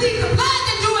I plead the blood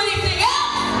than do anything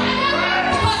else.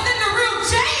 Because then the real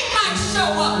Jane might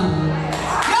show up.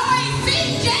 Y'all ain't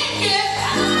seen Jane yet.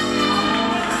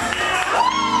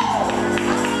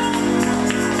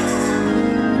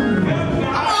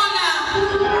 Come on now.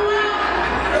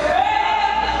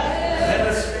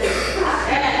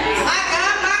 My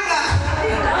God, my God.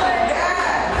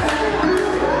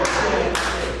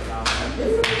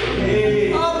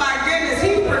 Oh my goodness,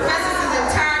 he professes his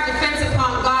entire defense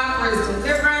upon God for his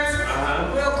deliverance.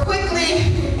 Real quickly,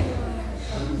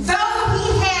 though he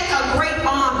had a great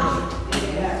army,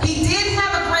 he did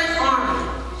have a great army,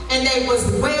 and they was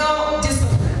well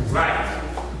disciplined. Right.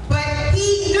 But he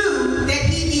knew that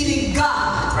he needed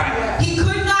God. Right. He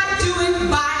could not do it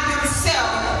by himself.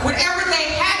 Whatever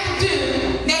they had to do,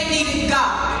 they needed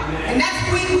God. And that's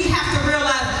what we have to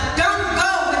realize. Don't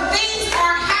go when things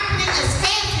aren't happening as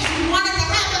fast as you want it to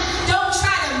happen. Don't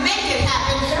try to make it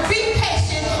happen. Be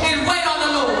patient and wait on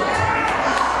the Lord.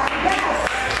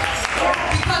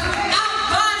 Because without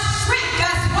God's strength,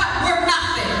 guess what? We're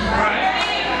nothing. Right.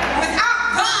 Without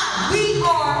God, we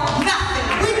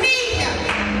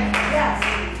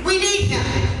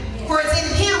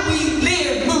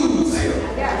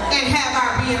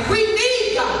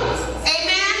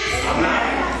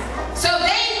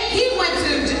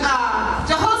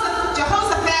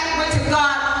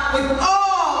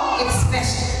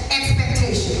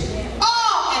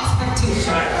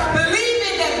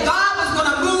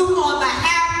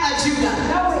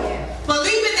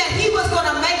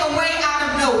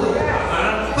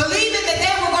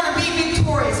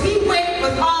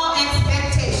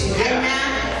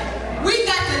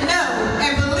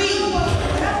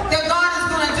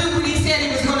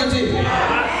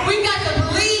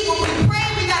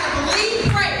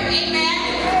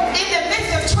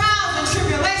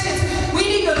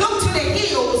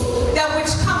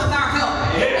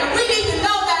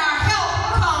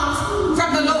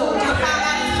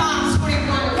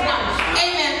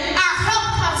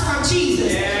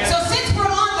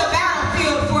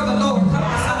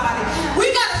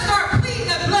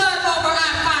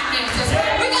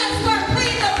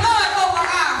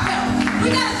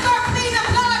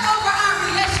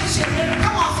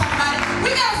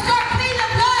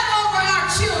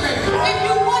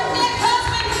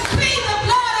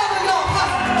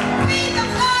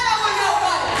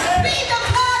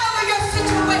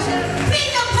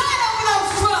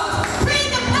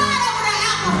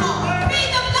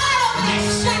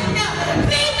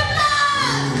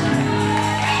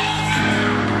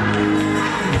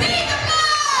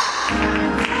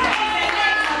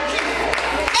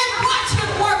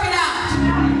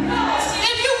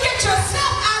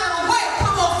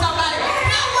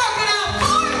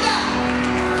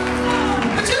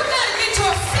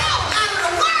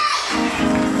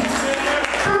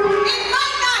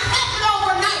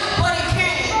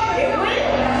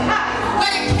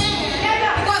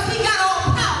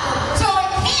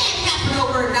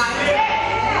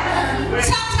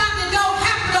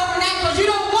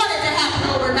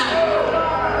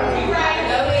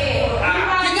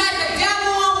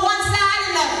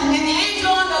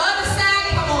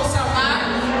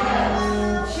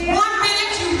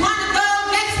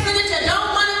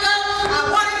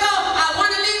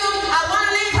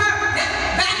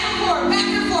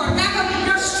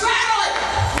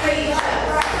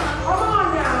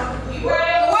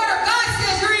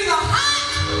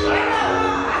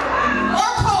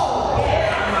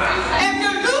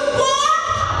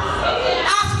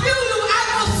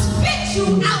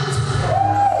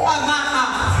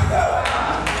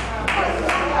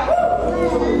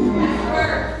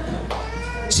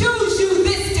Choose you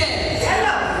this day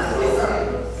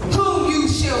whom you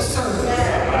shall serve.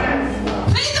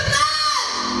 Plead the blood.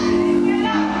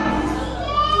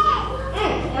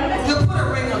 He'll put a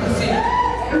ring on the finger.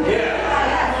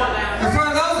 And for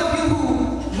those of you who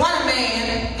want a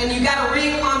man and you got a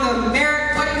ring on the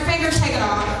marriage wedding finger, take it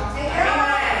off.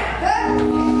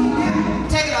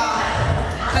 Take it off.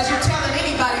 Because you're telling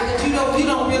anybody that you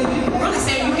don't really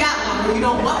saying you got one or you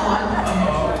don't want one.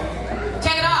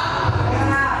 Take it off.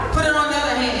 Put it on the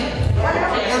other hand.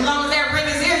 As long as that ring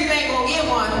is there, you ain't gonna get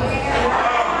one.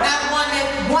 Not one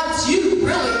that wants you,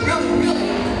 really.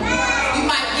 You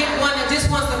might get one that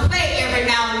just wants to play every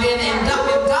now and then and duck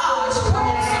and dodge. Come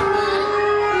on, somebody.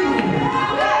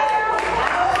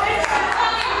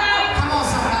 Come on,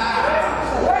 somebody.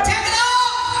 Take it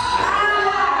off.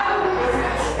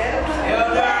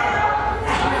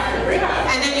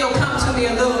 And then you'll come to me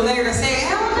a little later and say,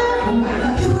 Elder,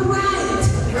 you were right.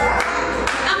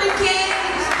 I'm engaged.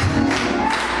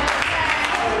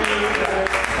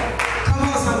 Come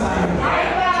on, somebody.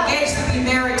 Engaged to be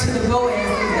married to the Boaz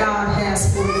that God has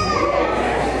for you.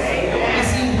 You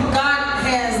see, God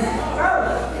has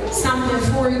something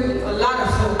for you, a lot of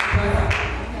folk, but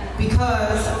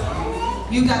because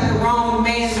you got the wrong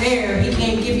man there, he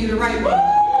can't give you the right one. Or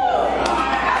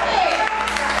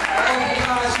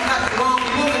because you got the wrong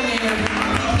woman there,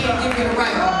 he can't give you the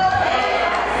right one.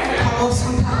 Come on,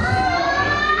 somebody.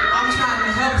 I'm trying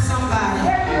to help somebody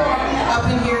up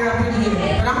in here.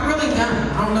 But I'm really done.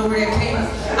 I don't know where that came from.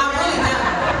 I'm really done.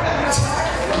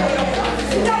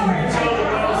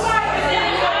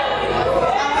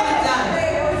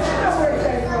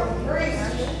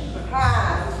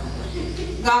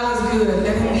 God is good.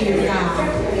 Let him be your God.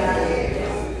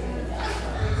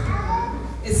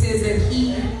 It says that he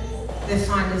that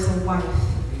findeth a wife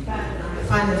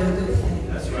findeth a good thing.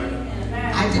 That's right.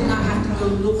 I did not have to go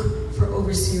look for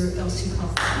overseer Elsie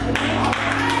Hall.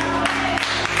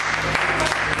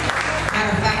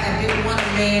 Matter of fact, I didn't want a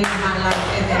man in my life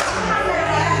at that time.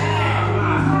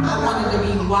 I wanted to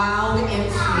be wild and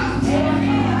free.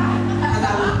 Because I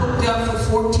was hooked up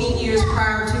for 14 years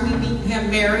prior to me being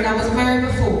married. I was married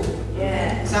before.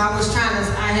 So I was trying to,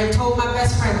 I had told my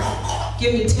best friend,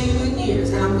 give me 10 good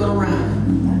years and I'm going to run.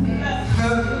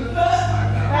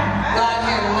 God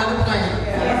had another plan.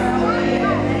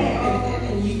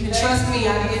 And you can trust me, I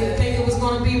didn't think it was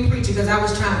going to be a preacher because I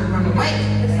was trying to run away.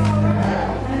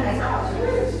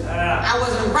 I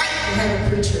wasn't right to have a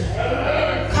preacher.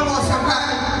 Come on,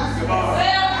 somebody.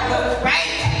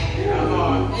 Right?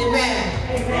 Amen.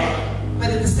 But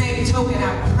at the same token,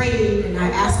 I prayed and I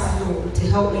asked the Lord to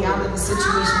help me out of the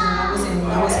situation that I was in.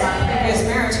 That was my previous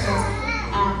marriage because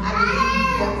I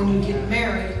believe that when you get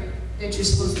married, that you're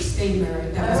supposed to stay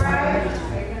married. That was my belief.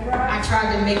 I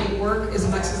tried to make it work as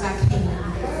much as I can.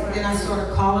 Then I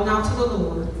started calling out to the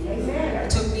Lord. It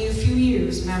took me a few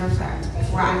years, matter of fact,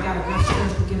 before I got enough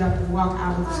strength to get up and walk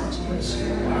out of the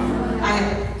situation. I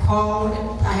had to call,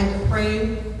 I had to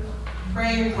pray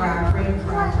and cry.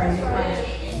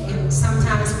 And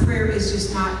sometimes prayer is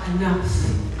just not enough.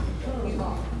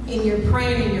 In your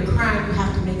praying and your crying, you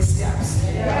have to make steps.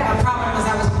 My problem was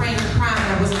I was praying and crying,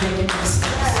 I wasn't making any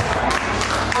steps.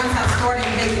 Once I started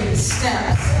making the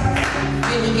steps,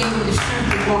 then he gave me the strength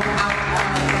to walk out of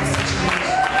that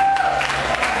situation.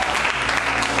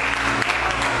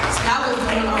 See, I was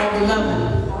doing all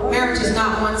beloved. Marriage is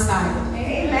not one-sided.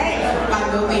 By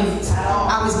no means.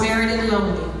 I was married and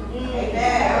lonely.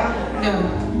 No,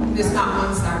 it's not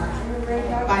one-sided.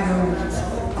 By no means.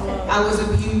 I was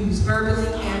abused verbally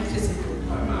and physically.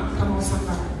 Come on,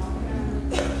 somebody.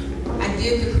 I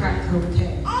did the crack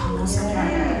cocaine. Come on,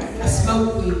 somebody. I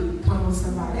smoked weed. Come on,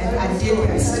 somebody. I did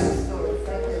that stuff.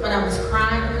 But I was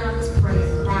crying and I was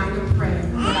praying,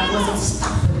 but I wasn't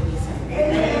stopping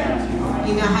anything.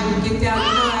 You know how you get down,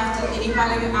 you know, after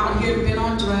anybody out here been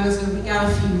on drugs, and we got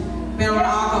a few, been on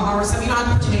alcohol or something, you don't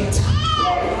have to put your hands up.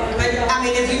 But I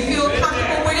mean, if you feel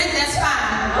comfortable with it, that's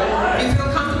fine. If you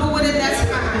feel comfortable with it, that's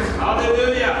fine.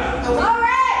 Hallelujah.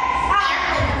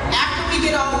 After we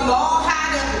get off, we all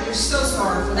hide up and you're so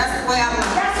sorrowful. That's the way I was.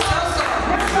 So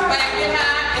sorrowful. But I get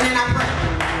high and then I pray.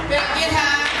 Then I get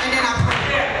high and then I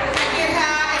pray. I get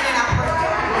high and then I pray.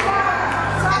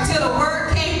 Until the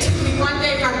word came to me one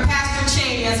day from Pastor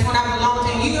Cheney, that's when I belonged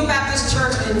to Union Baptist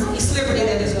Church in East Liberty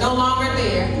that is no longer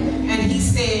there. And he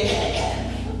said,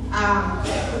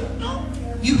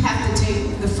 you have to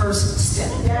take the first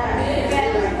step.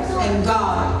 And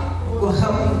God will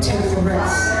help you take the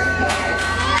rest.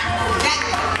 That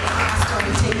I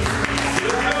started taking.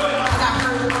 Because I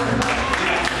heard the word.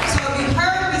 So if you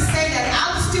heard me say that,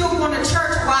 I was still going to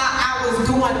church while I was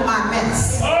doing my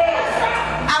mess.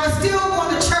 I was still going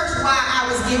to church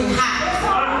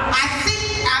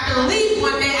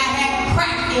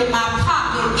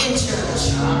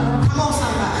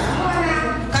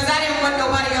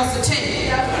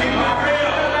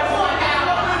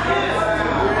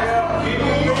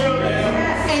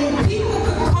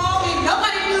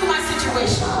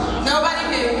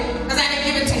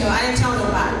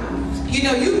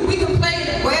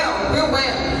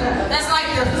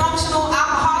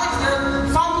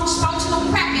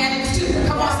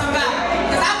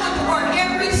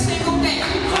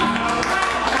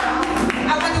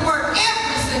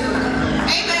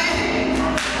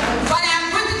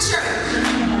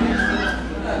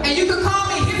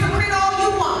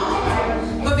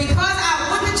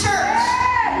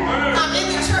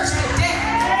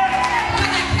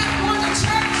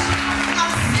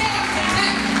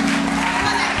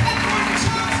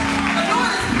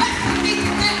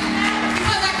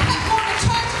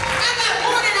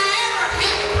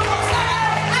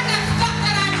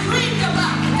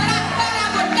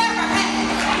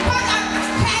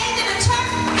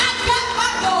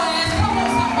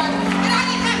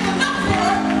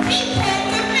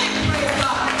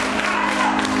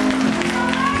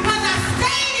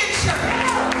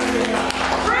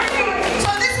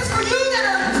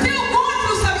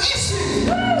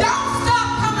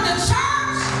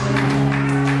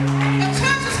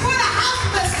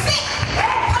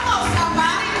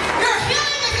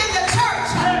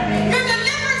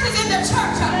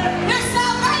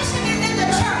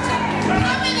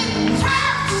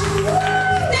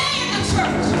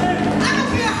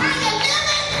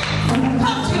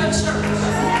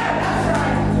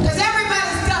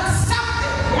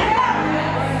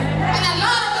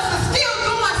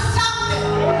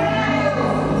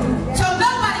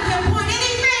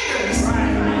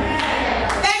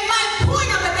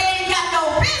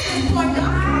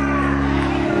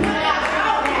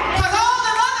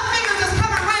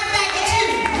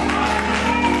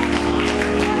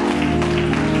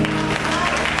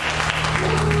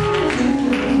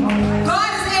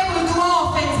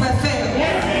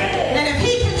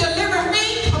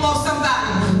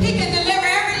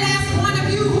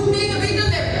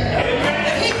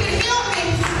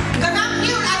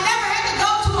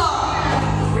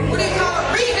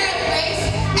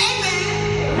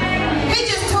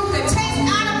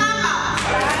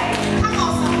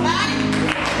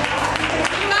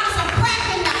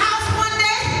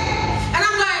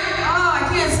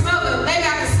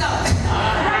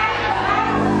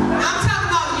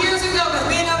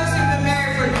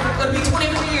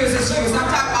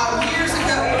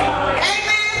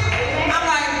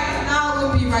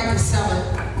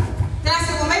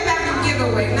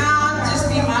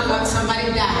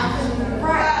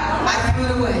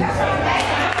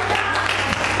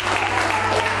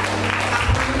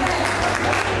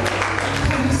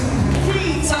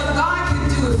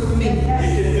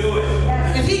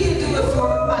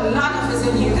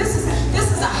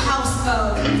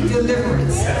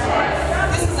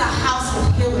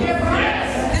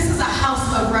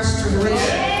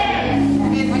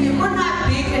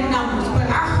numbers, but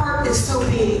our heart is so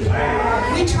big. We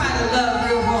try to love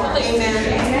real hard. Amen.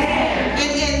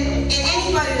 And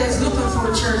anybody that's looking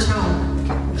for a church home,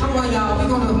 come on, y'all. We're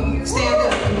going to stand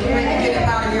up and get up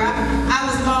out of here. I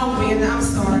was long, and I'm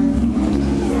sorry.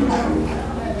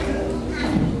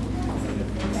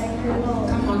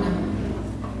 Come on now.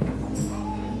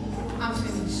 I'm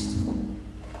finished.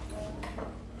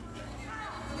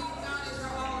 God is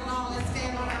our all in all. Let's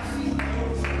stand on our feet.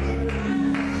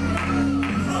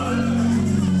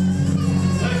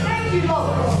 Thank you,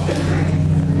 Lord.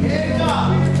 Yeah,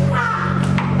 God.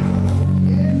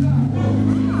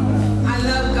 I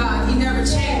love God. He never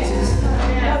changes.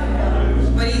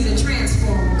 But He's a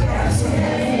transformer.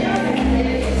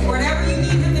 Whatever you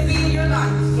need Him to be in your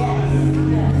life,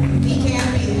 He can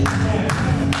be.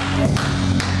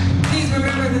 Please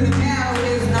remember that the battle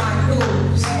is not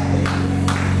yours,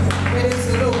 but it's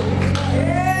the Lord.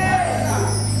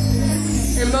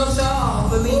 And most of all,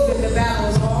 believe that the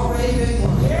battle's already been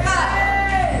won.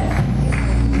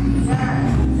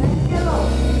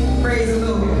 Praise the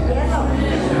Lord.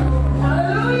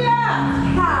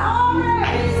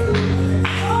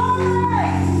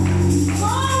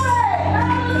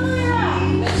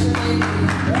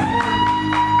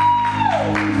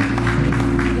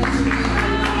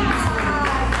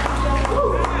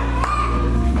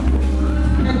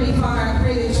 Heavenly Father, I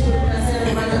pray that you would bless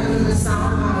everybody under the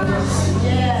sound of my voice.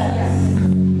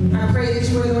 I pray that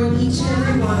you would anoint each and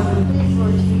every one of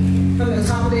them, from the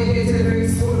top of their head to the very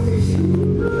sole of their feet.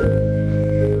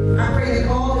 I pray that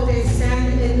all that they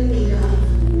stand in the need of,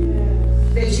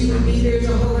 that you would be their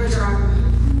Jehovah Jireh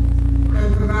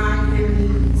and provide their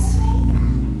needs.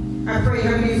 I pray,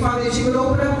 Heavenly Father, that you would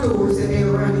open up doors that they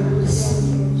are running with.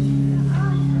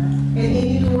 And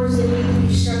any doors that need to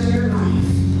be shut in their life,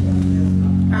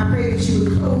 I pray that you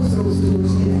would close those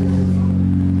doors in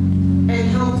them and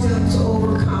help them to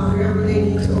overcome whatever they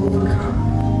need to overcome.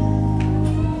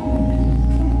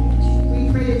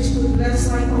 We pray that you would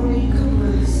bless like only you can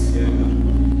bless.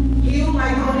 Heal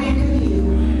like only you can heal.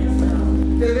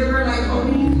 Deliver like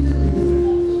only you can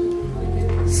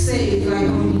deliver. Save like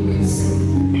only you can save.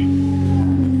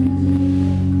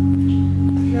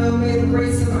 Now may the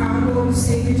grace of our Lord and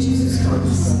Savior Jesus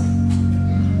Christ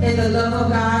and the love of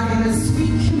God and the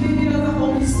sweet communion of the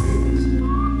Holy Spirit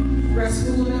rest,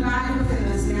 rule, and abide with us.